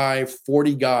 35,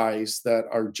 40 guys that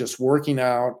are just working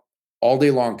out all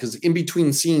day long. Because in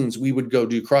between scenes, we would go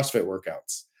do CrossFit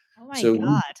workouts. Oh my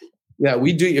God.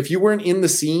 We do. If you weren't in the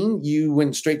scene, you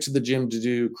went straight to the gym to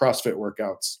do CrossFit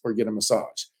workouts or get a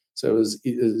massage. So it was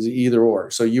either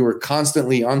or. So you were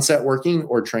constantly on set working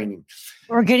or training.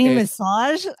 Or getting a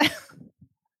massage?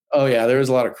 Oh, yeah. There was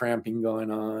a lot of cramping going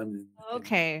on.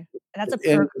 Okay. That's a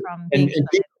perk from being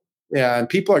and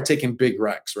people are taking big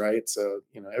recs, right? So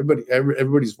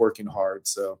everybody's working hard.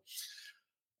 So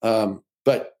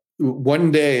But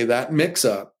one day that mix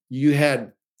up, you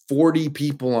had 40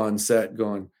 people on set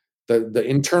going, the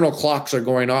internal clocks are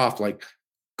going off like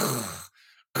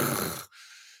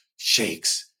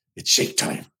shakes. It's shake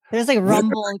time. There's like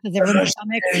rumble because everyone's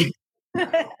stomach.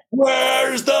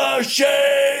 Where's the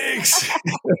shakes?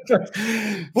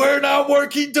 We're not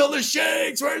working till the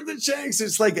shakes. Where's the shakes?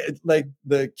 It's like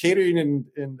the catering and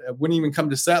wouldn't even come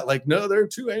to set. Like, no, they're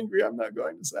too angry. I'm not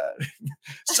going to set.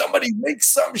 Somebody make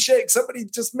some shakes. Somebody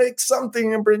just make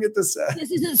something and bring it to set.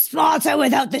 This isn't Sparta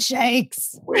without the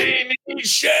shakes. We need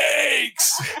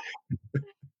shakes.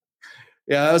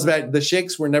 Yeah, that was bad. The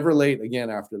shakes were never late again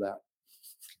after that.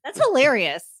 That's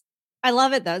hilarious. I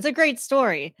love it though. It's a great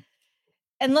story.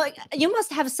 And look, you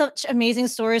must have such amazing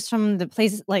stories from the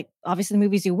places, like obviously the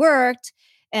movies you worked.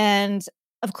 And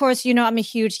of course, you know, I'm a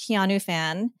huge Keanu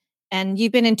fan and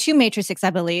you've been in 2 Matrix,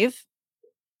 I believe.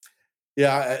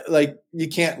 Yeah. Like you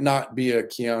can't not be a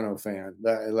Keanu fan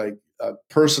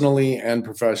personally and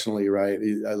professionally. Right.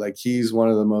 He's one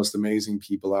of the most amazing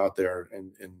people out there.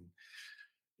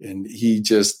 And he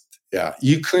just,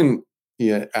 you couldn't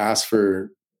ask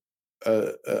for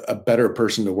a better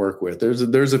person to work with.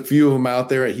 There's a few of them out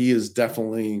there. He is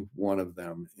definitely one of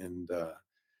them. And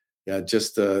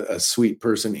just a sweet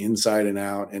person inside and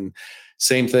out. And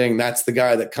same thing. That's the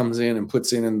guy that comes in and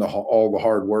puts in all the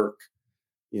hard work.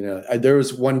 You know, there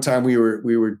was one time we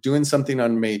were doing something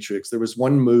on Matrix. There was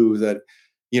one move that,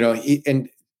 and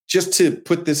just to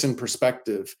put this in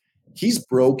perspective, he's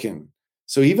broken.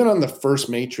 So even on the first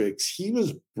Matrix, he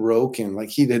was broken. Like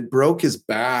he had broke his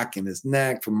back and his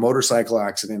neck from motorcycle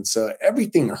accidents. So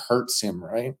everything hurts him,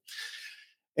 right?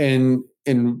 And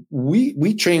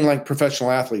we train like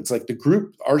professional athletes. Like the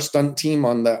group, our stunt team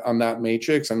on that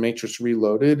Matrix, on Matrix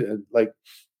Reloaded,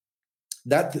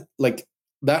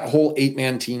 that whole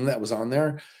 8-man team that was on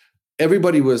there,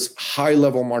 everybody was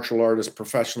high-level martial artist,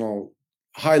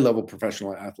 high-level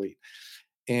professional athlete.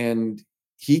 And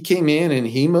he came in and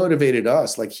he motivated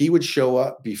us. Like he would show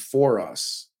up before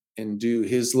us and do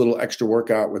his little extra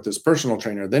workout with his personal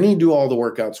trainer. Then he'd do all the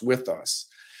workouts with us.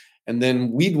 And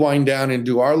then we'd wind down and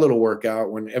do our little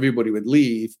workout when everybody would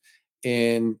leave,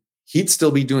 and he'd still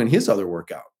be doing his other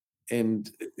workout. And,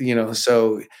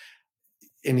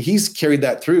 and he's carried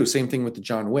that through. Same thing with the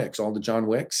John Wicks, all the John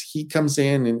Wicks. He comes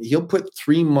in and he'll put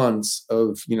 3 months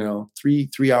of,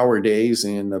 3-hour days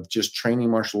in of just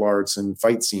training martial arts and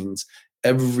fight scenes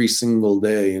every single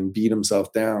day and beat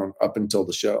himself down up until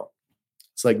the show.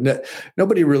 It's like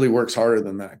nobody really works harder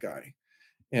than that guy.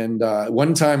 And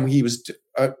one time he was,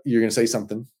 you're going to say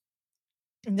something.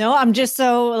 No, I'm just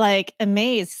so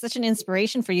amazed. Such an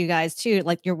inspiration for you guys too.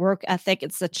 Like your work ethic.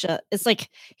 It's like,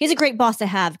 he's a great boss to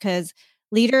have because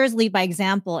leaders lead by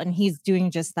example, and he's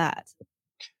doing just that.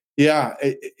 Yeah.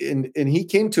 And he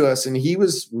came to us and he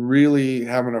was really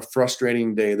having a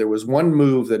frustrating day. There was one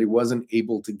move that he wasn't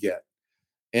able to get,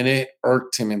 and it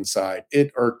irked him inside.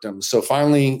 It irked him. So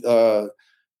finally, the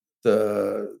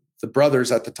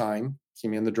brothers at the time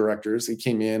came in, the directors, they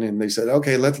came in and they said,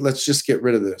 okay, let's just get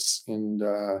rid of this. And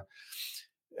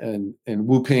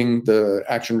Wu Ping, the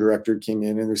action director, came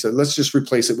in and they said, let's just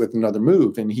replace it with another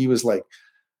move. And he was like,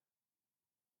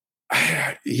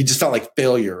 he just felt like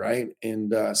failure. Right.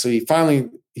 And so he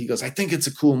goes, I think it's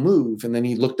a cool move. And then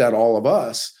he looked at all of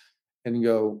us and he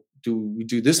go, do we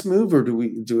do this move or do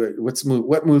we do it?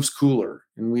 What move's cooler?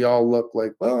 And we all look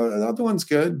like, well, the other one's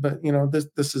good, but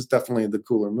this is definitely the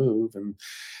cooler move. And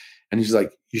he's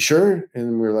like, you sure?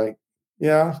 And we're like,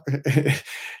 yeah.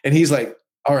 And he's like,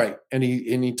 all right. And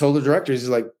he told the directors, he's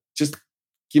like, just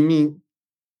give me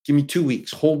 2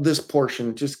 weeks, hold this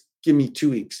portion. Just give me 2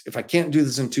 weeks. If I can't do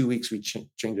this in 2 weeks, we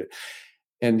change it.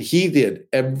 And he did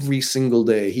every single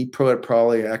day. He put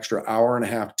probably an extra hour and a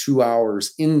half, 2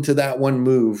 hours into that one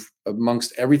move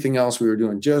amongst everything else we were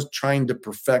doing, just trying to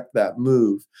perfect that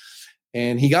move.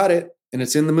 And he got it, and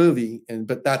it's in the movie.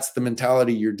 But that's the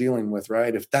mentality you're dealing with,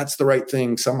 right? If that's the right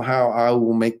thing, somehow I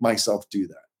will make myself do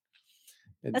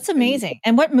that. That's amazing.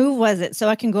 And what move was it? So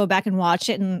I can go back and watch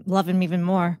it and love him even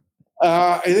more.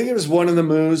 I think it was one of the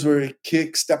moves where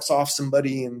he steps off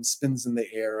somebody and spins in the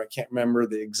air. I can't remember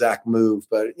the exact move,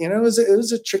 but it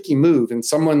was a tricky move, and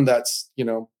someone that's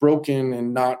broken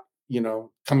and not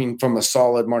coming from a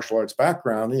solid martial arts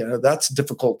background, that's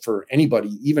difficult for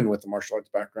anybody, even with a martial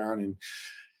arts background. And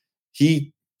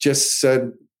he just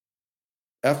said,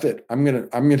 "F it, I'm gonna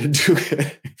do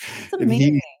it." That's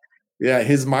amazing.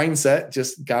 His mindset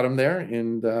just got him there,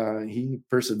 and he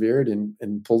persevered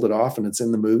and pulled it off, and it's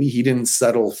in the movie. He didn't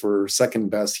settle for second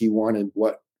best. He wanted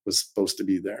what was supposed to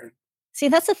be there. See,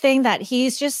 that's the thing, that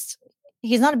he's just,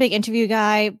 he's not a big interview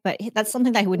guy, but that's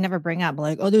something that he would never bring up.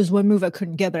 Like, oh, there's one move I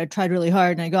couldn't get, but I tried really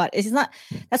hard and I got it. He's not,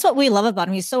 that's what we love about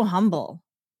him. He's so humble.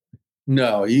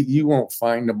 No, you won't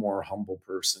find a more humble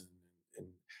person and,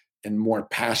 and more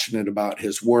passionate about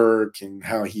his work and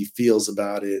how he feels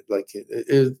about it. Like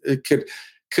it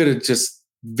could have just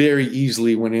very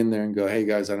easily went in there and go, hey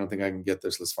guys, I don't think I can get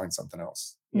this. Let's find something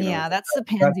else. Yeah, that's the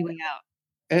pansy way out.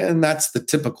 And that's the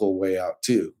typical way out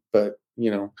too. But,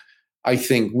 I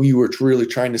think we were really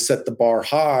trying to set the bar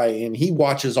high, and he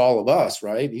watches all of us,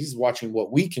 right? He's watching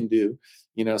what we can do,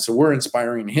 so we're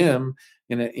inspiring him.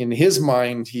 In his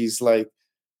mind, he's like,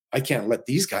 I can't let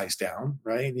these guys down,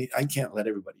 right? I can't let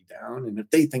everybody down. And if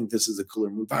they think this is a cooler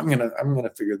move, I'm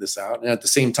gonna figure this out. And at the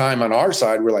same time, on our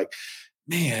side, we're like,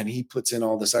 man, he puts in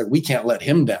all this. We can't let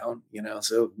him down,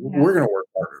 so we're gonna work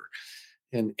harder.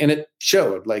 And it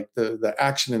showed. Like the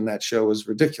action in that show was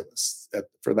ridiculous.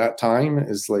 For that time,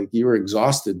 is like you were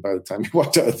exhausted by the time you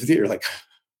walked out of the theater. Like,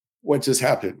 what just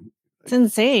happened? It's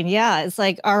insane. Yeah, it's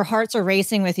like our hearts are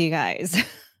racing with you guys.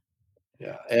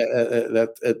 Yeah,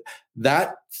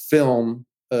 that film,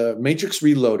 Matrix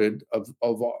Reloaded, of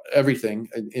everything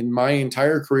in my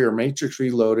entire career, Matrix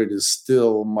Reloaded is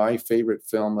still my favorite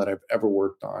film that I've ever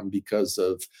worked on because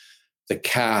of the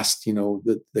cast.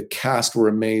 The cast were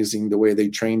amazing. The way they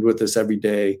trained with us every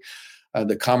day,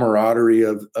 the camaraderie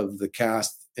of the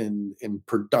cast in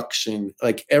production,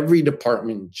 like every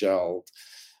department gelled.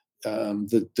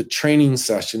 The training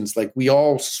sessions, like we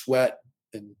all sweat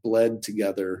and bled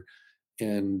together,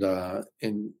 and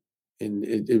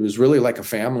it was really like a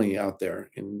family out there.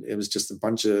 And it was just a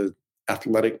bunch of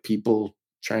athletic people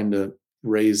trying to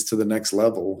raise to the next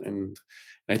level. And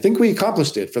I think we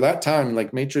accomplished it for that time.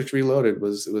 Like Matrix Reloaded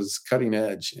was cutting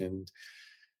edge, and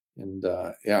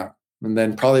yeah. And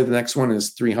then probably the next one is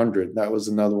 300. That was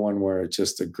another one where it's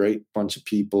just a great bunch of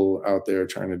people out there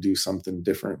trying to do something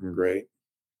different and great.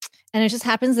 And it just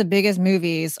happens the biggest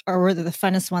movies are the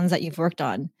funnest ones that you've worked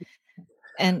on.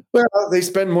 And well, they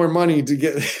spend more money to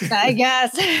get. I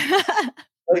guess.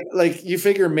 like you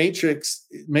figure Matrix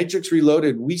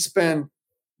Reloaded, we spent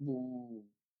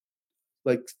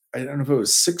like, I don't know if it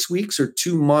was 6 weeks or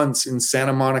 2 months in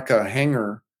Santa Monica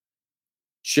hangar,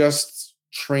 just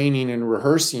training and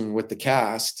rehearsing with the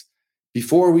cast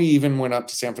before we even went up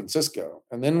to San Francisco.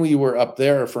 And then we were up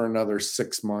there for another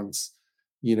 6 months.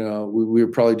 We were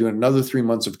probably doing another 3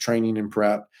 months of training and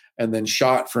prep, and then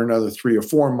shot for another 3 or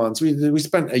 4 months. We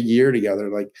spent a year together.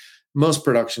 Like most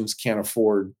productions can't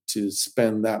afford to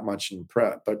spend that much in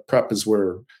prep, but prep is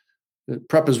where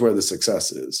the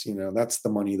success is. That's the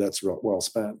money that's well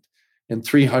spent. And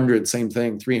 300, same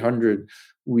thing. 300,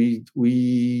 we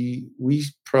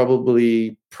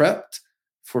probably prepped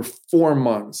for 4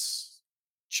 months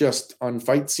just on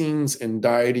fight scenes and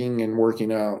dieting and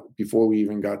working out before we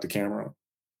even got to camera.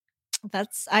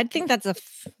 I think that's a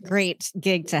great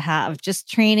gig to have. Just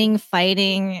training,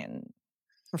 fighting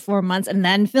for 4 months and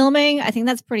then filming. I think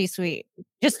that's pretty sweet,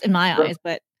 just in my eyes.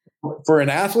 But for an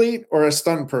athlete or a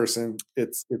stunt person,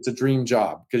 it's a dream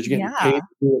job because you get paid to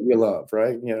do what you love,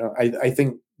 right? I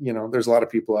think, there's a lot of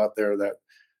people out there that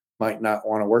might not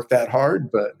want to work that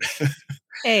hard, but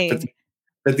hey.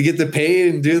 but to get to pay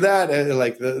and do that,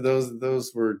 like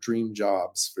those were dream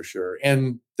jobs for sure.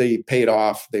 And they paid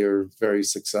off. They were very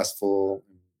successful,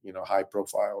 high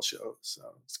profile shows. So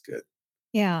it's good.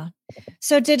 Yeah.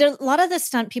 So did a lot of the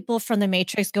stunt people from The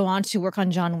Matrix go on to work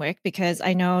on John Wick? Because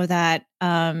I know that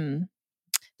the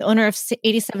owner of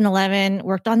 8711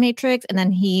 worked on Matrix, and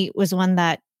then he was one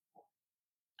that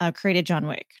created John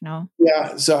Wick, no?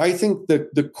 Yeah. So I think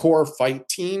the core fight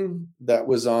team that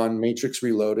was on Matrix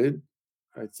Reloaded,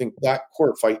 I think that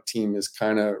core fight team is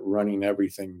kind of running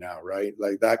everything now, right?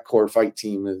 Like that core fight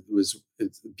team it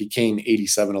became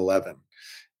 8711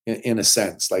 in a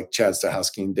sense, like Chad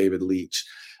Stahelski and David Leitch.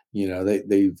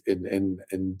 They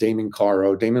and Damon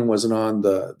Caro. Damon wasn't on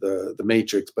the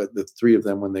Matrix, but the three of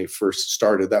them when they first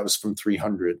started, that was from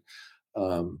 300.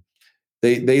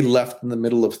 They left in the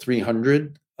middle of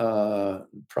 300,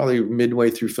 probably midway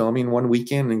through filming one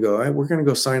weekend, and go, hey, we're going to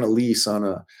go sign a lease on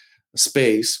a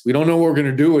space. We don't know what we're going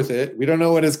to do with it. We don't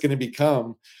know what it's going to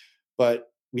become,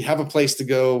 but we have a place to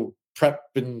go prep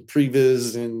and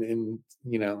previs and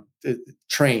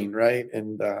train, right?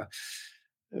 And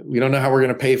we don't know how we're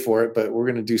going to pay for it, but we're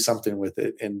going to do something with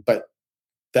it. But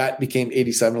that became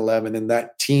 8711, and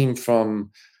that team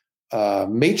from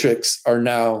Matrix are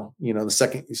now,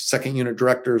 the second unit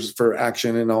directors for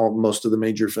action in most of the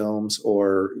major films,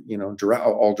 or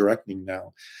all directing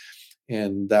now.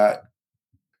 And that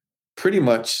pretty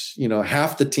much,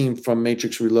 half the team from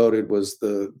Matrix Reloaded was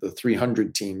the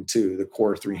 300 team too, the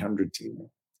core 300 team.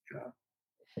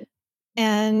 Yeah.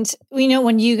 And we know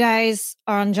when you guys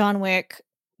are on John Wick,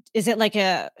 is it like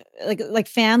a like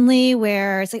family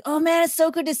where it's like, oh man, it's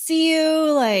so good to see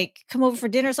you, like come over for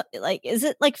dinner? Like, is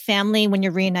it like family when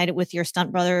you're reunited with your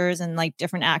stunt brothers and like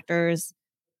different actors?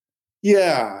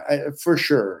 Yeah, for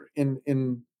sure.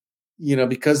 In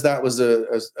because that was a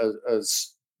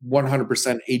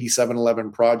 100%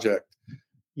 8711 project.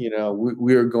 We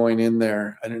were going in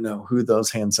there. I don't know who those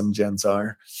handsome gents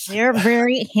are. They're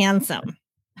very handsome.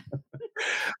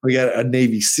 We got a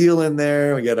Navy SEAL in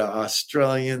there. We got an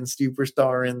Australian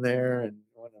superstar in there, and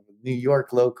one of the New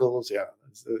York locals. Yeah,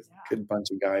 it's a good bunch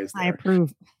of guys there. I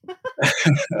approve.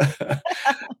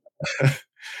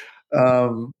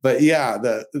 But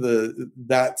yeah,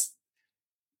 that's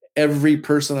every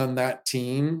person on that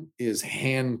team is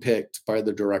handpicked by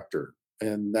the director,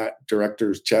 and that director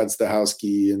is Chad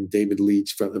Stahelski and David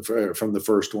Leitch from the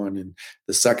first one, and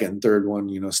the second and third one,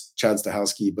 Chad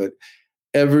Stahelski. But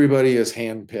everybody is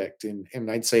handpicked,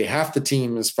 and I'd say half the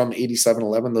team is from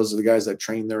 8711. Those are the guys that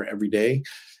train there every day.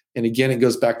 And again, it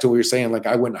goes back to what you're saying. Like,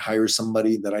 I wouldn't hire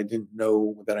somebody that I didn't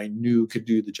know that I knew could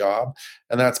do the job,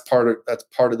 and that's part of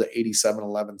the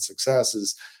 8711 success.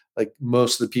 Is like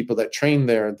most of the people that train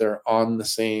there, they're on the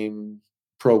same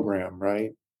program,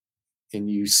 right? And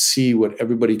you see what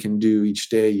everybody can do each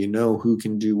day. You know who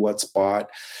can do what spot,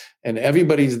 and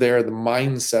everybody's there. The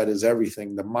mindset is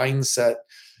everything. The mindset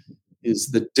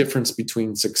is the difference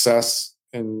between success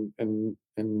and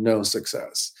no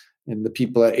success. And the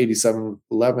people at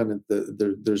 8711,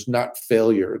 there's not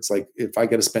failure. It's like, if I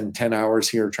got to spend 10 hours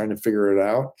here trying to figure it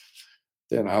out,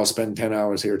 then I'll spend 10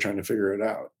 hours here trying to figure it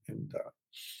out.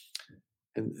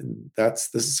 And that's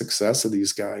the success of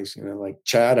these guys. Like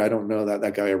Chad, I don't know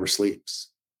that guy ever sleeps.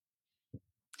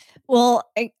 Well,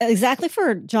 exactly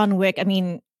for John Wick. I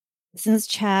mean, since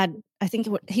Chad, I think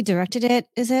he directed it,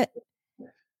 is it?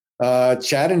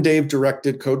 Chad and Dave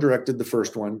co-directed the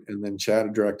first one, and then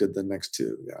Chad directed the next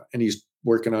two. Yeah, and he's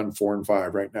working on 4 and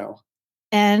 5 right now.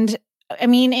 And I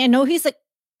mean, I know he's like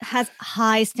has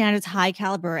high standards, high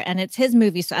caliber, and it's his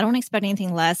movie, so I don't expect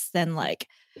anything less than like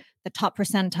the top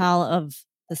percentile of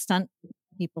the stunt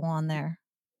people on there.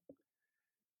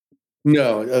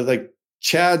 No, like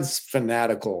Chad's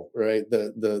fanatical, right?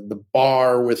 The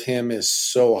bar with him is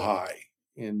so high,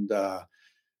 and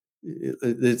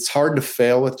it's hard to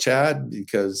fail with Chad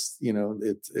because he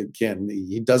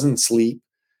doesn't sleep.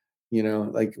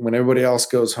 Like when everybody else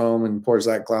goes home and pours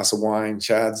that glass of wine,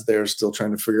 Chad's there still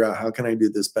trying to figure out, how can I do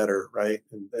this better, right?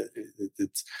 And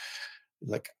it's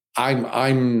like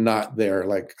I'm not there.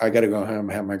 Like, I got to go home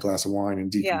and have my glass of wine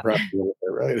and decompress a little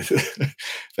bit, right?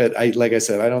 But like I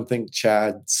said, I don't think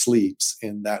Chad sleeps,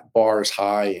 and that bar is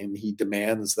high, and he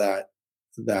demands that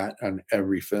on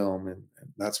every film, and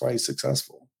that's why he's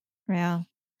successful. Yeah.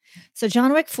 So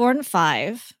John Wick 4 and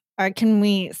 5. Can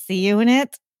we see you in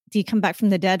it? Do you come back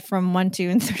from the dead from 1, 2,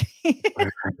 and 3?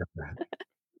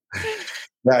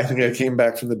 Yeah, I think I came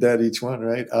back from the dead each one,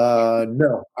 right?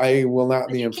 No, I will not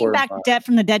be in 4 and 5. Came back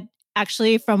from the dead,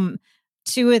 actually, from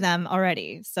 2 of them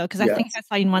already. So, because I think I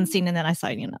saw you in one scene and then I saw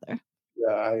you in another.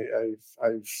 Yeah,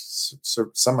 I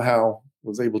somehow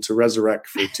was able to resurrect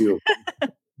for 2 of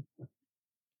them.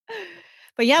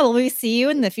 But yeah, will we see you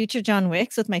in the future John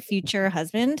Wicks with my future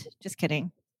husband? Just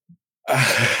kidding.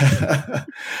 I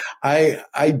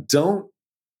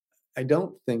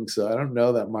don't think so. I don't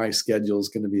know that my schedule is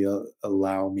going to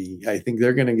allow me. I think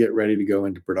they're going to get ready to go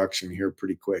into production here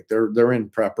pretty quick. They're in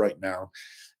prep right now,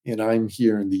 and I'm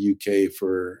here in the UK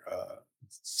for a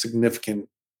significant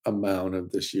amount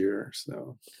of this year.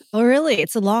 So. Oh, really?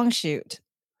 It's a long shoot.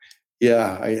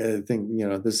 Yeah, I think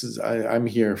I'm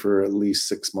here for at least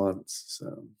 6 months.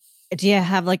 So. Do you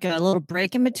have like a little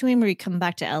break in between where you come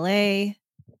back to LA?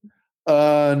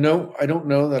 No, I don't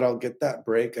know that I'll get that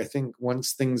break. I think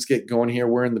once things get going here,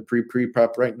 we're in the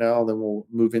pre-prep right now, then we'll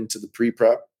move into the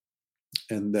pre-prep.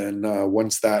 And then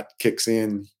once that kicks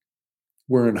in,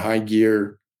 we're in high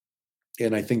gear.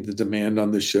 And I think the demand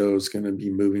on the show is going to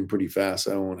be moving pretty fast.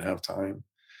 I won't have time.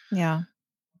 Yeah.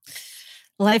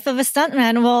 Life of a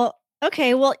stuntman. Well,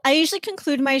 okay. Well, I usually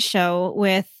conclude my show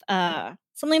with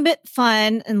something a bit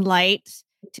fun and light.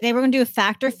 Today, we're going to do a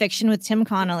fact or fiction with Tim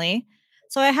Connolly.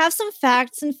 So I have some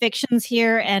facts and fictions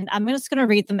here, and I'm just going to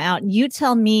read them out. And you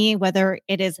tell me whether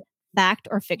it is fact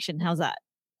or fiction. How's that?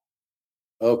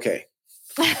 Okay.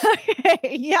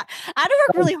 Yeah. I had to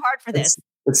work really hard for this.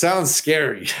 It sounds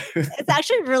scary. It's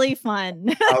actually really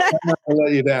fun. I'll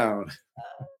let you down.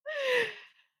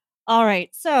 All right.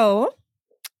 So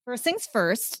first things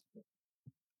first.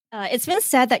 It's been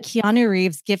said that Keanu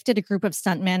Reeves gifted a group of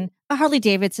stuntmen a Harley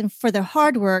Davidson for their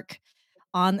hard work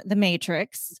on The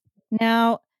Matrix.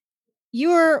 Now,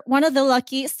 You were one of the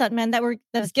lucky stuntmen that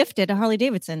was gifted a Harley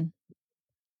Davidson.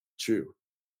 True.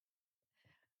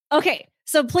 Okay,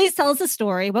 so please tell us the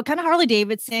story. What kind of Harley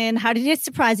Davidson? How did it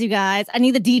surprise you guys? I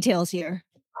need the details here.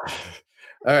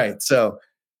 All right. So,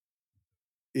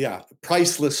 yeah,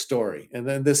 priceless story. And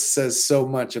then this says so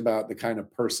much about the kind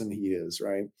of person he is,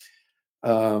 right?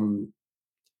 Um,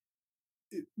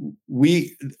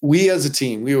 we as a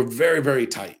team, we were very, very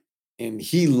tight. And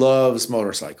he loves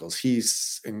motorcycles.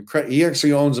 He's incredible. He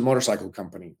actually owns a motorcycle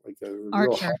company, like a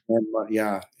real high-end,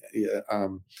 yeah,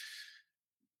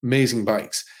 amazing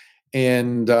bikes.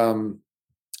 And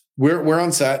we're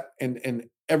on set, and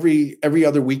every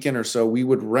other weekend or so, we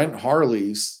would rent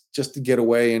Harleys just to get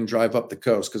away and drive up the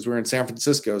coast, because we're in San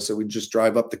Francisco. So we'd just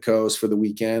drive up the coast for the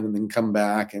weekend and then come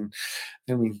back, and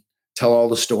then we tell all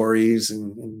the stories,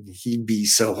 and he'd be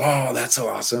so, oh, that's so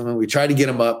awesome. And we tried to get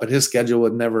him up, but his schedule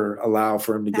would never allow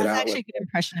for him to get out. That's actually a good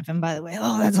impression of him, by the way.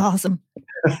 Oh, that's awesome.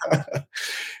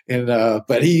 And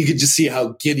but you could just see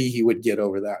how giddy he would get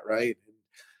over that, right?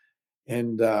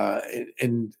 And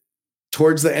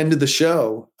towards the end of the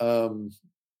show,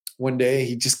 one day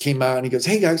he just came out and he goes,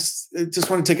 "Hey guys, I just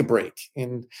want to take a break."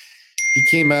 And he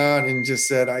came out and just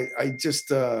said, I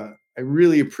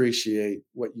really appreciate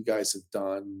what you guys have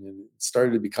done. And it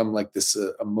started to become like this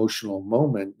emotional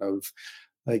moment of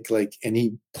like, and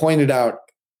he pointed out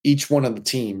each one of the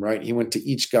team, right? He went to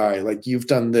each guy, like, you've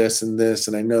done this and this,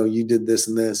 and I know you did this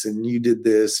and this, and you did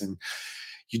this, and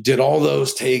you did all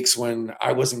those takes when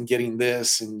I wasn't getting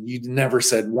this, and you never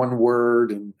said one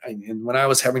word. And when I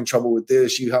was having trouble with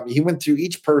this, you helped me. He went through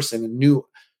each person and knew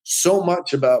so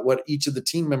much about what each of the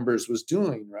team members was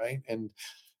doing, right? And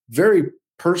very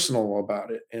personal about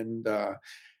it. And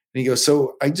he goes,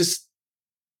 so I just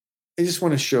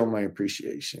want to show my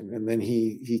appreciation. And then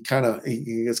he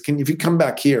goes, if you come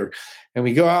back here? And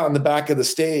we go out on the back of the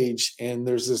stage, and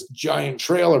there's this giant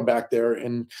trailer back there,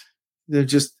 and they're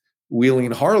just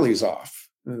wheeling Harleys off,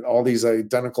 all these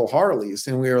identical Harleys.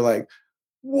 And we were like,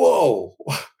 whoa,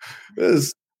 this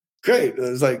is great. It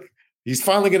was like, he's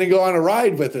finally going to go on a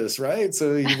ride with us, right?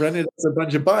 So he rented us a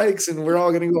bunch of bikes, and we're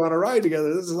all going to go on a ride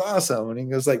together. This is awesome. And he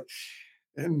goes like,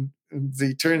 and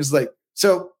he turns like,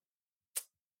 so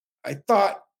I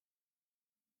thought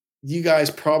you guys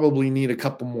probably need a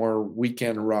couple more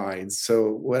weekend rides.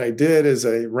 So what I did is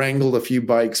I wrangled a few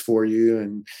bikes for you,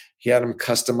 and he had them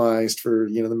customized for,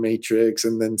 the Matrix.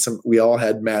 And then we all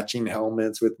had matching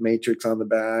helmets with Matrix on the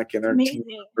back, and our team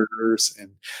members.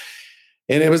 And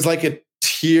it was like a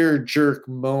tear jerk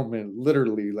moment,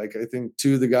 literally. Like, I think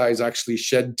two of the guys actually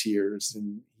shed tears,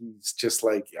 and he's just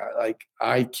like,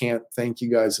 I can't thank you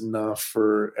guys enough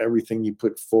for everything you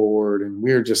put forward. And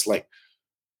we're just like,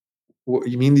 what,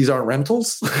 you mean these aren't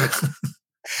rentals?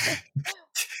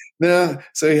 No.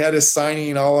 So he had us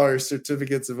signing all our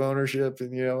certificates of ownership,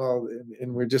 and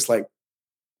and we're just like,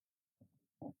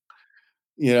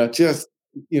 just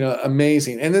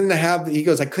amazing. And then he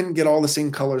goes, I couldn't get all the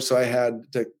same colors, so I had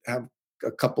to have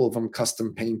a couple of them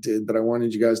custom painted, but I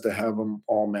wanted you guys to have them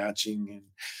all matching.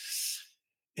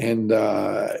 And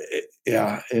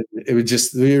it was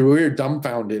just, we were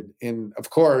dumbfounded. And of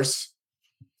course,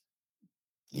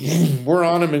 we're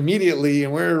on him immediately,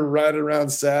 and we're right around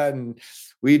set, and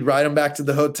we'd ride him back to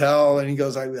the hotel. And he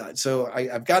goes, I've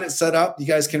got it set up. You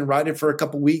guys can ride it for a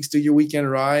couple weeks, do your weekend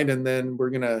ride, and then we're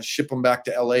going to ship them back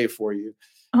to LA for you.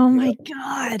 Oh my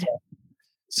God.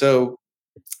 So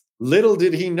little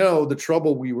did he know the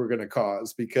trouble we were going to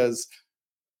cause, because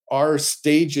our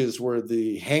stages were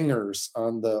the hangars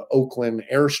on the Oakland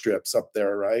airstrips up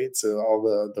there, right? So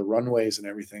all the runways and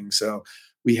everything. So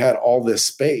we had all this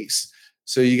space.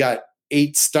 So you got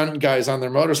 8 stunt guys on their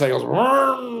motorcycles,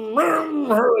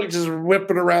 just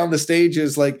whipping around the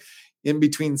stages, like in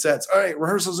between sets. All right,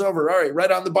 rehearsal's over. All right,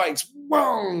 right on the bikes.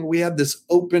 We had this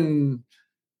open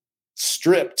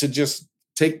strip to just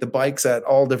take the bikes at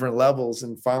all different levels.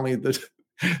 And finally,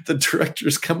 the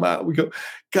directors come out. We go,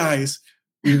 guys,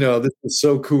 this is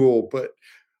so cool, but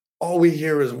all we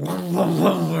hear is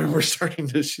when we're starting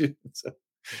to shoot. So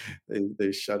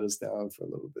they shut us down for a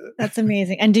little bit. That's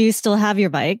amazing. And do you still have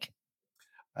your bike?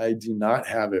 I do not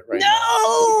have it right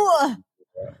now.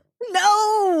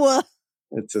 No.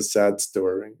 It's a sad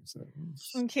story. So.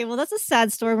 Okay, well, that's a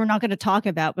sad story we're not going to talk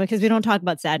about, because we don't talk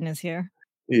about sadness here.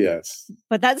 Yes.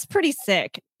 But that's pretty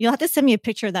sick. You'll have to send me a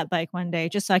picture of that bike one day,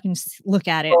 just so I can look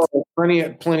at it. Oh,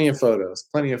 plenty of photos.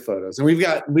 And we've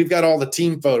got all the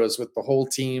team photos with the whole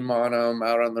team on them,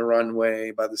 out on the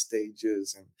runway by the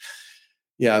stages. And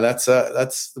yeah, that's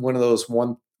one of those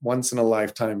once in a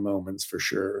lifetime moments for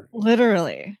sure.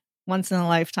 Literally. once in a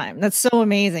lifetime. That's so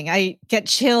amazing. I get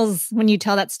chills when you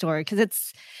tell that story because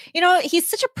it's, he's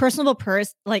such a personable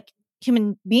person, like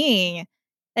human being,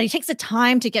 that he takes the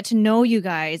time to get to know you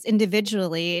guys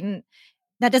individually. And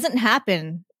that doesn't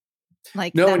happen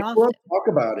like No, that and he often. won't talk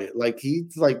about it. Like he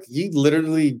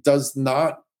literally does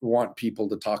not want people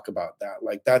to talk about that.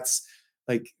 Like that's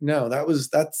like no,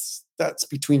 that's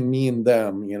between me and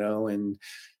them,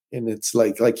 and it's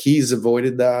like he's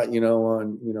avoided that,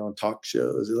 on talk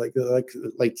shows.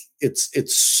 Like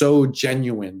it's so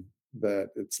genuine that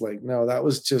it's like no, that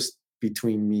was just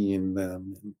between me and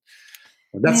them.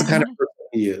 And that's the kind of Yeah. person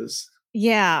he is.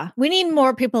 Yeah. We need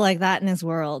more people like that in this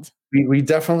world. We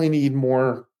definitely need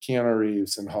more Keanu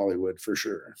Reeves in Hollywood for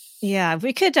sure. Yeah. If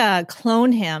we could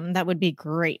clone him, that would be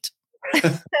great.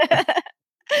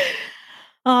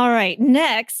 All right.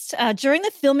 Next, during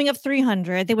the filming of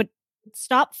 300, they would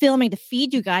stop filming to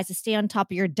feed you guys to stay on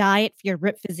top of your diet for your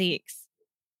ripped physiques.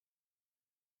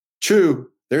 True.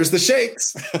 There's the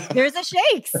shakes. There's the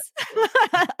shakes.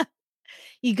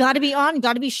 You got to be on,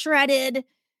 got to be shredded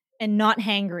and not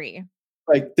hangry.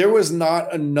 Like there was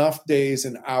not enough days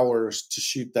and hours to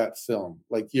shoot that film.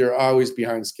 Like you're always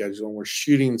behind schedule and we're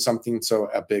shooting something so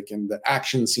epic and the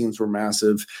action scenes were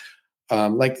massive.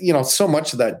 So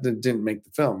much of that didn't make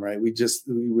the film, right? We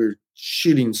were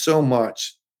shooting so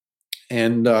much.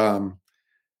 And to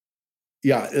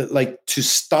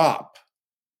stop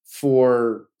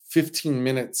for 15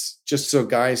 minutes just so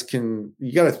guys you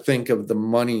got to think of the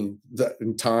money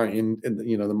and time and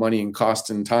the money and cost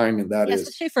and time. And that is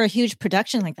especially for a huge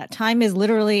production like that. Time is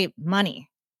literally money.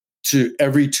 To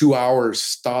every 2 hours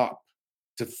stop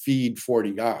to feed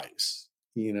 40 guys,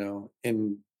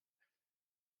 and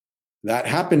that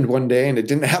happened one day and it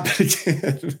didn't happen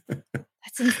again.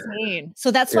 That's insane. So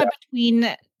that's why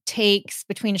between takes,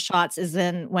 between shots is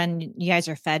then when you guys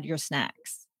are fed your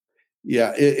snacks.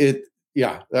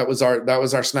 Yeah, that was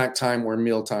our snack time or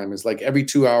meal time. Is like every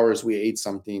 2 hours we ate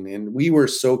something, and we were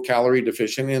so calorie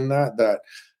deficient in that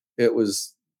it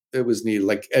was needed.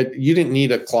 Like you didn't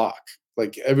need a clock.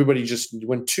 Like everybody just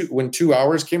when 2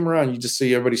 hours came around, you just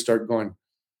see everybody start going.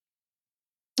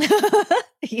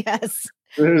 Yes.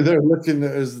 They're looking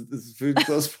as food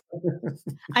close.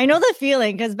 I know the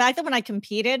feeling because back then when I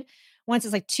competed, once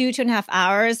it's like 2.5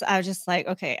 hours, I was just like,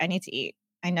 okay, I need to eat.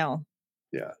 I know.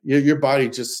 Yeah. Your body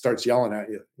just starts yelling at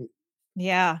you.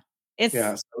 Yeah. It's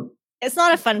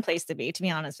not a fun place to be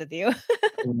honest with you.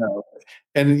 No.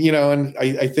 And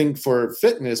I think for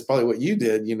fitness, probably what you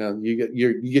did, you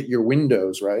get your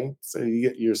windows, right? So you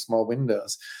get your small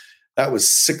windows. That was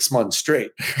 6 months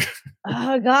straight.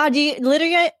 Oh God.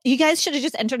 You guys should have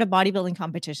just entered a bodybuilding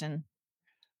competition.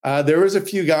 There was a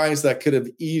few guys that could have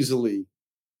easily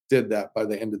did that by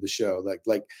the end of the show.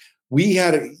 Like we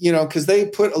had, because they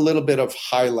put a little bit of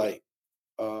highlight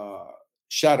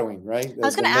shadowing, right? I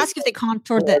was going to ask if they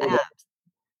contoured the abs.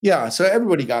 Yeah, so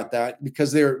everybody got that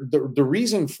because the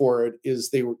reason for it is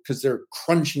because they're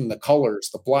crunching the colors,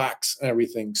 the blacks and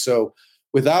everything. So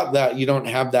without that, you don't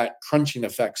have that crunching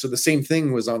effect. So the same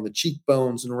thing was on the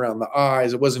cheekbones and around the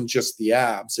eyes. It wasn't just the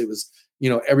abs. It was,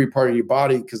 every part of your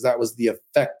body because that was the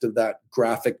effect of that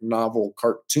graphic novel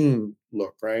cartoon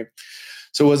look, right?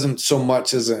 So it wasn't so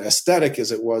much as an aesthetic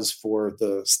as it was for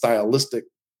the stylistic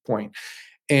point.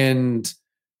 And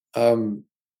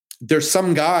there's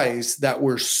some guys that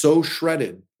were so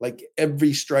shredded, like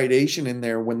every striation in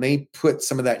there, when they put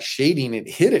some of that shading, it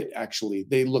hit it. Actually,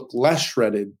 they look less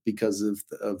shredded because of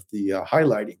the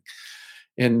highlighting.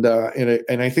 And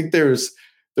I think there was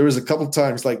a couple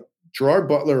times like Gerard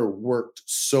Butler worked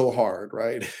so hard,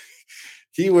 right?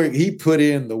 He put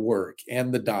in the work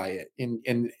and the diet,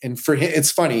 and for him,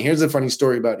 it's funny. Here's a funny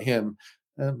story about him,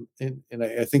 and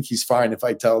I think he's fine if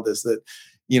I tell this, that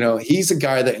he's a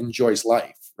guy that enjoys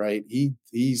life, right?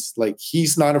 He's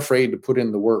not afraid to put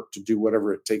in the work to do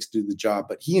whatever it takes to do the job,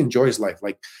 but he enjoys life,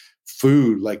 like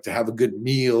food, like to have a good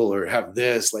meal or have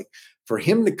this. Like for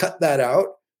him to cut that out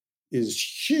is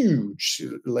huge,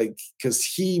 like because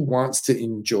he wants to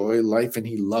enjoy life and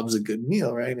he loves a good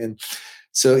meal, right? And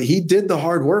so he did the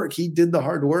hard work.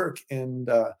 And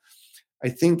I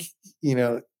think,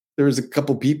 there was a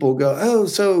couple people go, oh,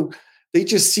 so they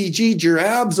just CG'd your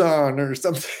abs on or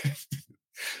something.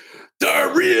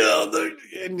 They're real.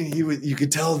 And you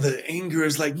could tell the anger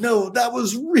is like, no, that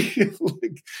was real.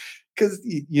 Because,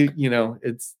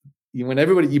 it's when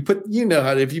everybody, if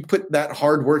you put that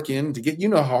hard work in to get,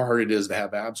 how hard it is to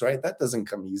have abs, right? That doesn't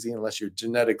come easy unless you're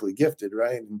genetically gifted,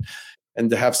 right? And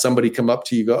to have somebody come up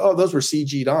to you, go, oh, those were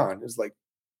CG'd on. It's like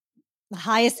the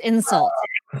highest insult.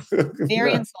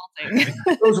 Very insulting.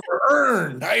 Those were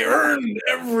earned. I earned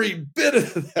every bit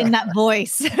of that. In that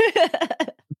voice.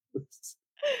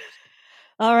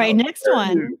 All right, How next dare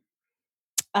one. you.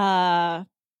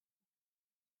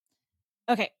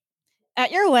 Okay.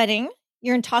 At your wedding,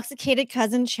 your intoxicated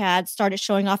cousin Chad started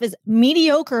showing off his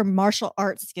mediocre martial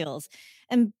arts skills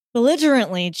and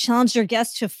belligerently challenged your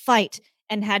guests to fight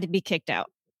and had to be kicked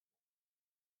out.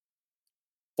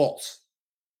 False.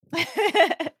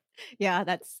 Yeah,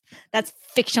 that's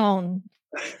fiction.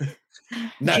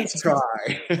 Nice try.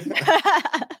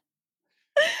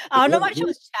 I don't know why I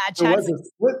chose Chad.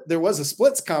 There was a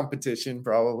splits competition,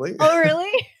 probably. Oh,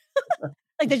 really?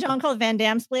 Like the Jean-Claude Van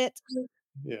Damme split?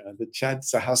 Yeah, the Chad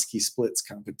Stahelski splits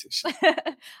competition.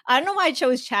 I don't know why I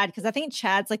chose Chad because I think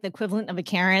Chad's like the equivalent of a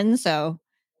Karen. So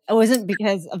it wasn't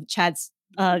because of Chad's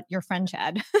your friend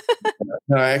Chad.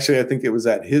 No, actually, I think it was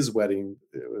at his wedding.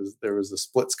 There was a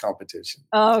splits competition.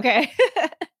 Oh, okay.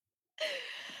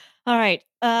 All right.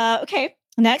 Okay.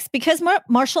 Next, because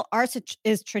martial arts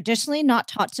is traditionally not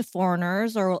taught to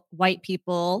foreigners or white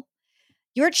people,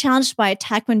 you're challenged by a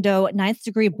Taekwondo 9th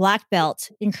degree black belt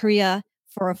in Korea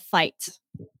for a fight.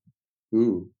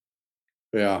 Ooh,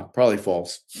 yeah, probably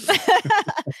false.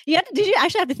 Did you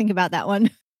actually have to think about that one?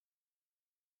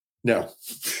 No.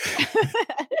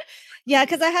 Yeah,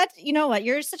 because I had, you know what,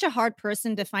 you're such a hard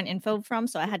person to find info from,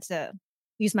 so I had to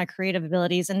use my creative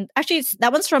abilities. And actually,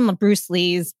 that one's from Bruce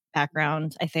Lee's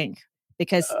background, I think,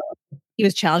 because he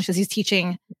was challenged because he's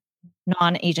teaching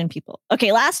non-Asian people.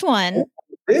 Okay, last one.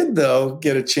 I did, though,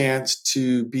 get a chance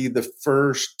to be the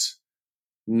first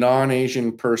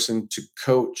non-Asian person to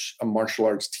coach a martial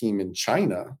arts team in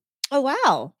China. Oh,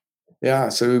 wow. Yeah,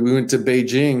 so we went to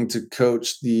Beijing to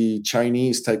coach the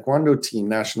Chinese Taekwondo team,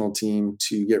 national team,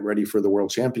 to get ready for the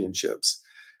World Championships,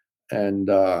 and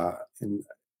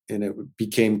it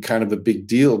became kind of a big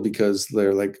deal because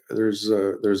they're like, there's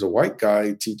a white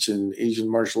guy teaching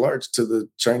Asian martial arts to the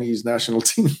Chinese national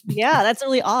team. Yeah, that's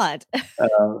really odd.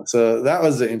 So that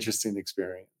was an interesting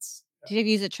experience. Did you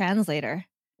use a translator?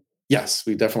 Yes,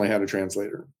 we definitely had a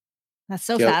translator. That's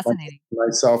so fascinating.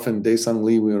 Myself and Dae-Sun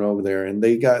Lee, we went over there, and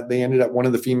they ended up, one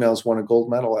of the females won a gold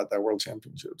medal at that World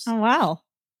Championships. Oh, wow.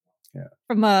 Yeah.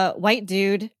 From a white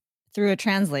dude through a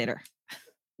translator.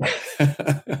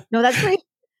 No, that's great.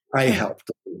 I helped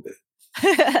a little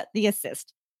bit. The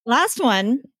assist. Last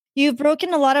one. You've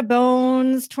broken a lot of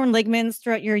bones, torn ligaments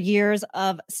throughout your years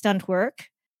of stunt work.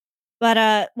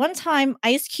 But one time,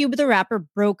 Ice Cube the rapper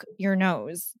broke your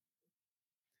nose.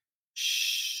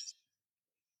 Shh.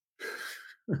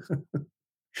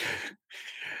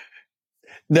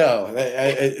 No,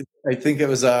 I think it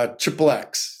was Triple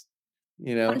X.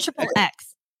 You know, On Triple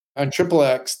X. On Triple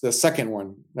X, the second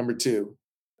one, number 2,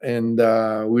 and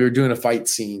we were doing a fight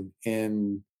scene,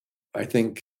 and I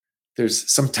think there's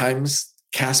sometimes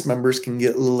cast members can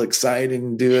get a little excited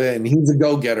and do it, and he's a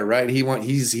go-getter, right?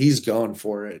 He's going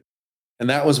for it, and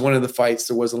that was one of the fights.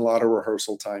 There wasn't a lot of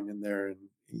rehearsal time in there, and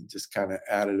he just kind of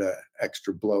added a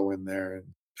extra blow in there, and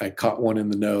I caught one in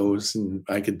the nose, and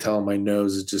I could tell my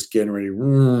nose is just getting ready,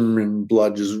 and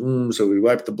blood just, so we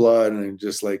wiped the blood, and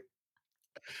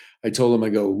I told him, I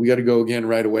go, we got to go again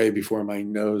right away before my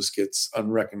nose gets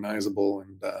unrecognizable,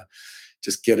 and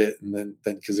just get it. And then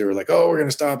because they were like, oh, we're going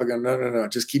to stop. I go, no,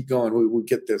 just keep going. We'll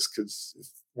get this, because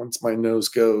once my nose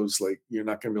goes, like, you're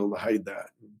not going to be able to hide that.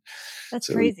 That's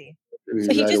crazy.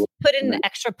 So he just put in an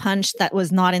extra punch that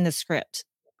was not in the script.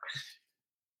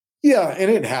 Yeah, and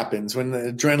it happens when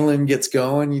the adrenaline gets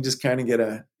going. You just kind of get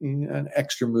an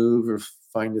extra move or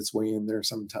find its way in there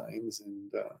sometimes,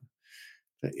 and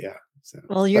yeah. So,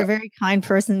 well, you're a very kind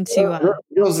person to.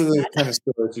 Those are the kind of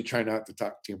stories you try not to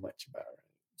talk too much about.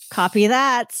 Copy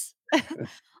that.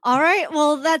 All right.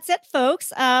 Well, that's it,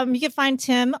 folks. You can find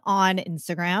Tim on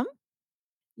Instagram.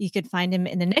 You could find him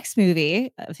in the next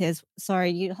movie of his. Sorry,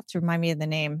 you have to remind me of the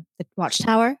name. The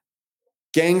Watchtower.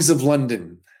 Gangs of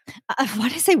London. Why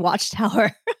did I say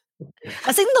Watchtower? I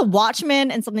was thinking The Watchmen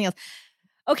and something else.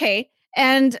 Okay.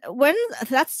 And when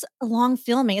that's a long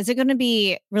filming, is it going to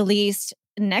be released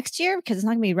next year? Because it's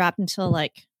not going to be wrapped until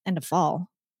like end of fall.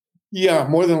 Yeah,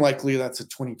 more than likely that's a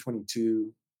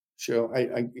 2022 show.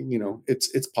 I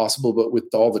it's possible, but with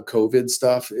all the COVID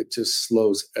stuff, it just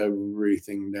slows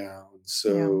everything down.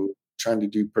 So trying to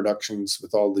do productions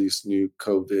with all these new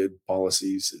COVID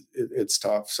policies, it's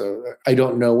tough. So I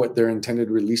don't know what their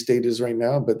intended release date is right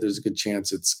now, but there's a good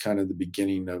chance it's kind of the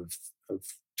beginning of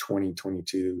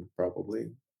 2022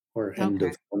 probably, or end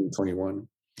of 2021.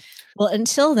 Well,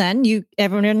 until then,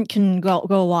 everyone can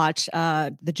go watch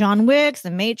the John Wicks,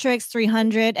 the Matrix,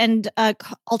 300, and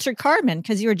Altered Carbon,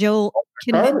 because you were Joel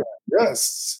Kinnaman.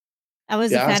 Yes, I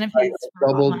was a fan of his.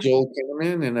 Double Joel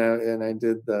Kinnaman, and I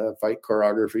did the fight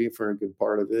choreography for a good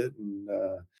part of it, and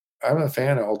I'm a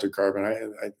fan of Altered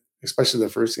Carbon. especially the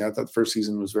first season. I thought the first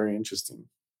season was very interesting.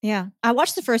 Yeah. I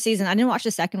watched the first season. I didn't watch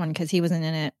the second one because he wasn't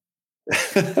in it.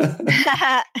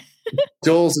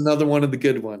 Joel's another one of the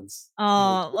good ones.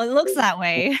 Oh, well, it looks that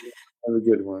way. One of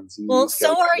the good ones. Well,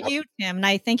 so are you, Tim. And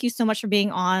I thank you so much for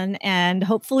being on. And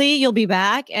hopefully you'll be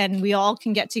back and we all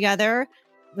can get together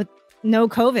with no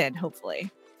COVID,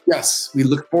 hopefully. Yes. We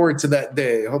look forward to that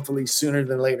day. Hopefully sooner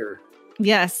than later.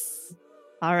 Yes.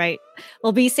 All right.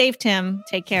 Well, be safe, Tim.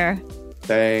 Take care.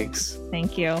 Thanks.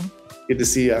 Thank you. Good to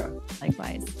see you.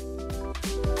 Likewise.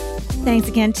 Thanks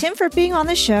again, Tim, for being on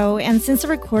the show. And since the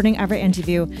recording of our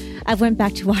interview, I went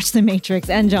back to watch The Matrix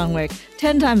and John Wick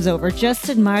 10 times over just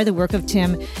to admire the work of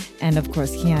Tim and, of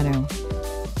course, Keanu.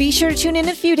 Be sure to tune in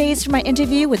a few days for my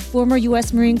interview with former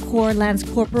U.S. Marine Corps Lance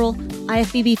Corporal,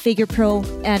 IFBB Figure Pro,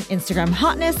 and Instagram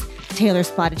hotness, Taylor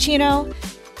Spadaccino.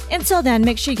 Until then,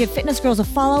 make sure you give Fitness Girls a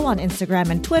follow on Instagram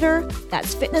and Twitter.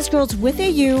 That's Fitness Girls with a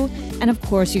U. And of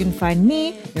course, you can find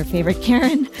me, your favorite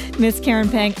Karen, Miss Karen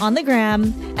Pang, on the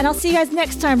gram. And I'll see you guys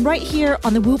next time right here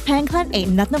on the Wu Pang Clan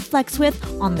Ain't Nothing to Flex With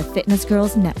on the Fitness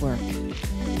Girls Network.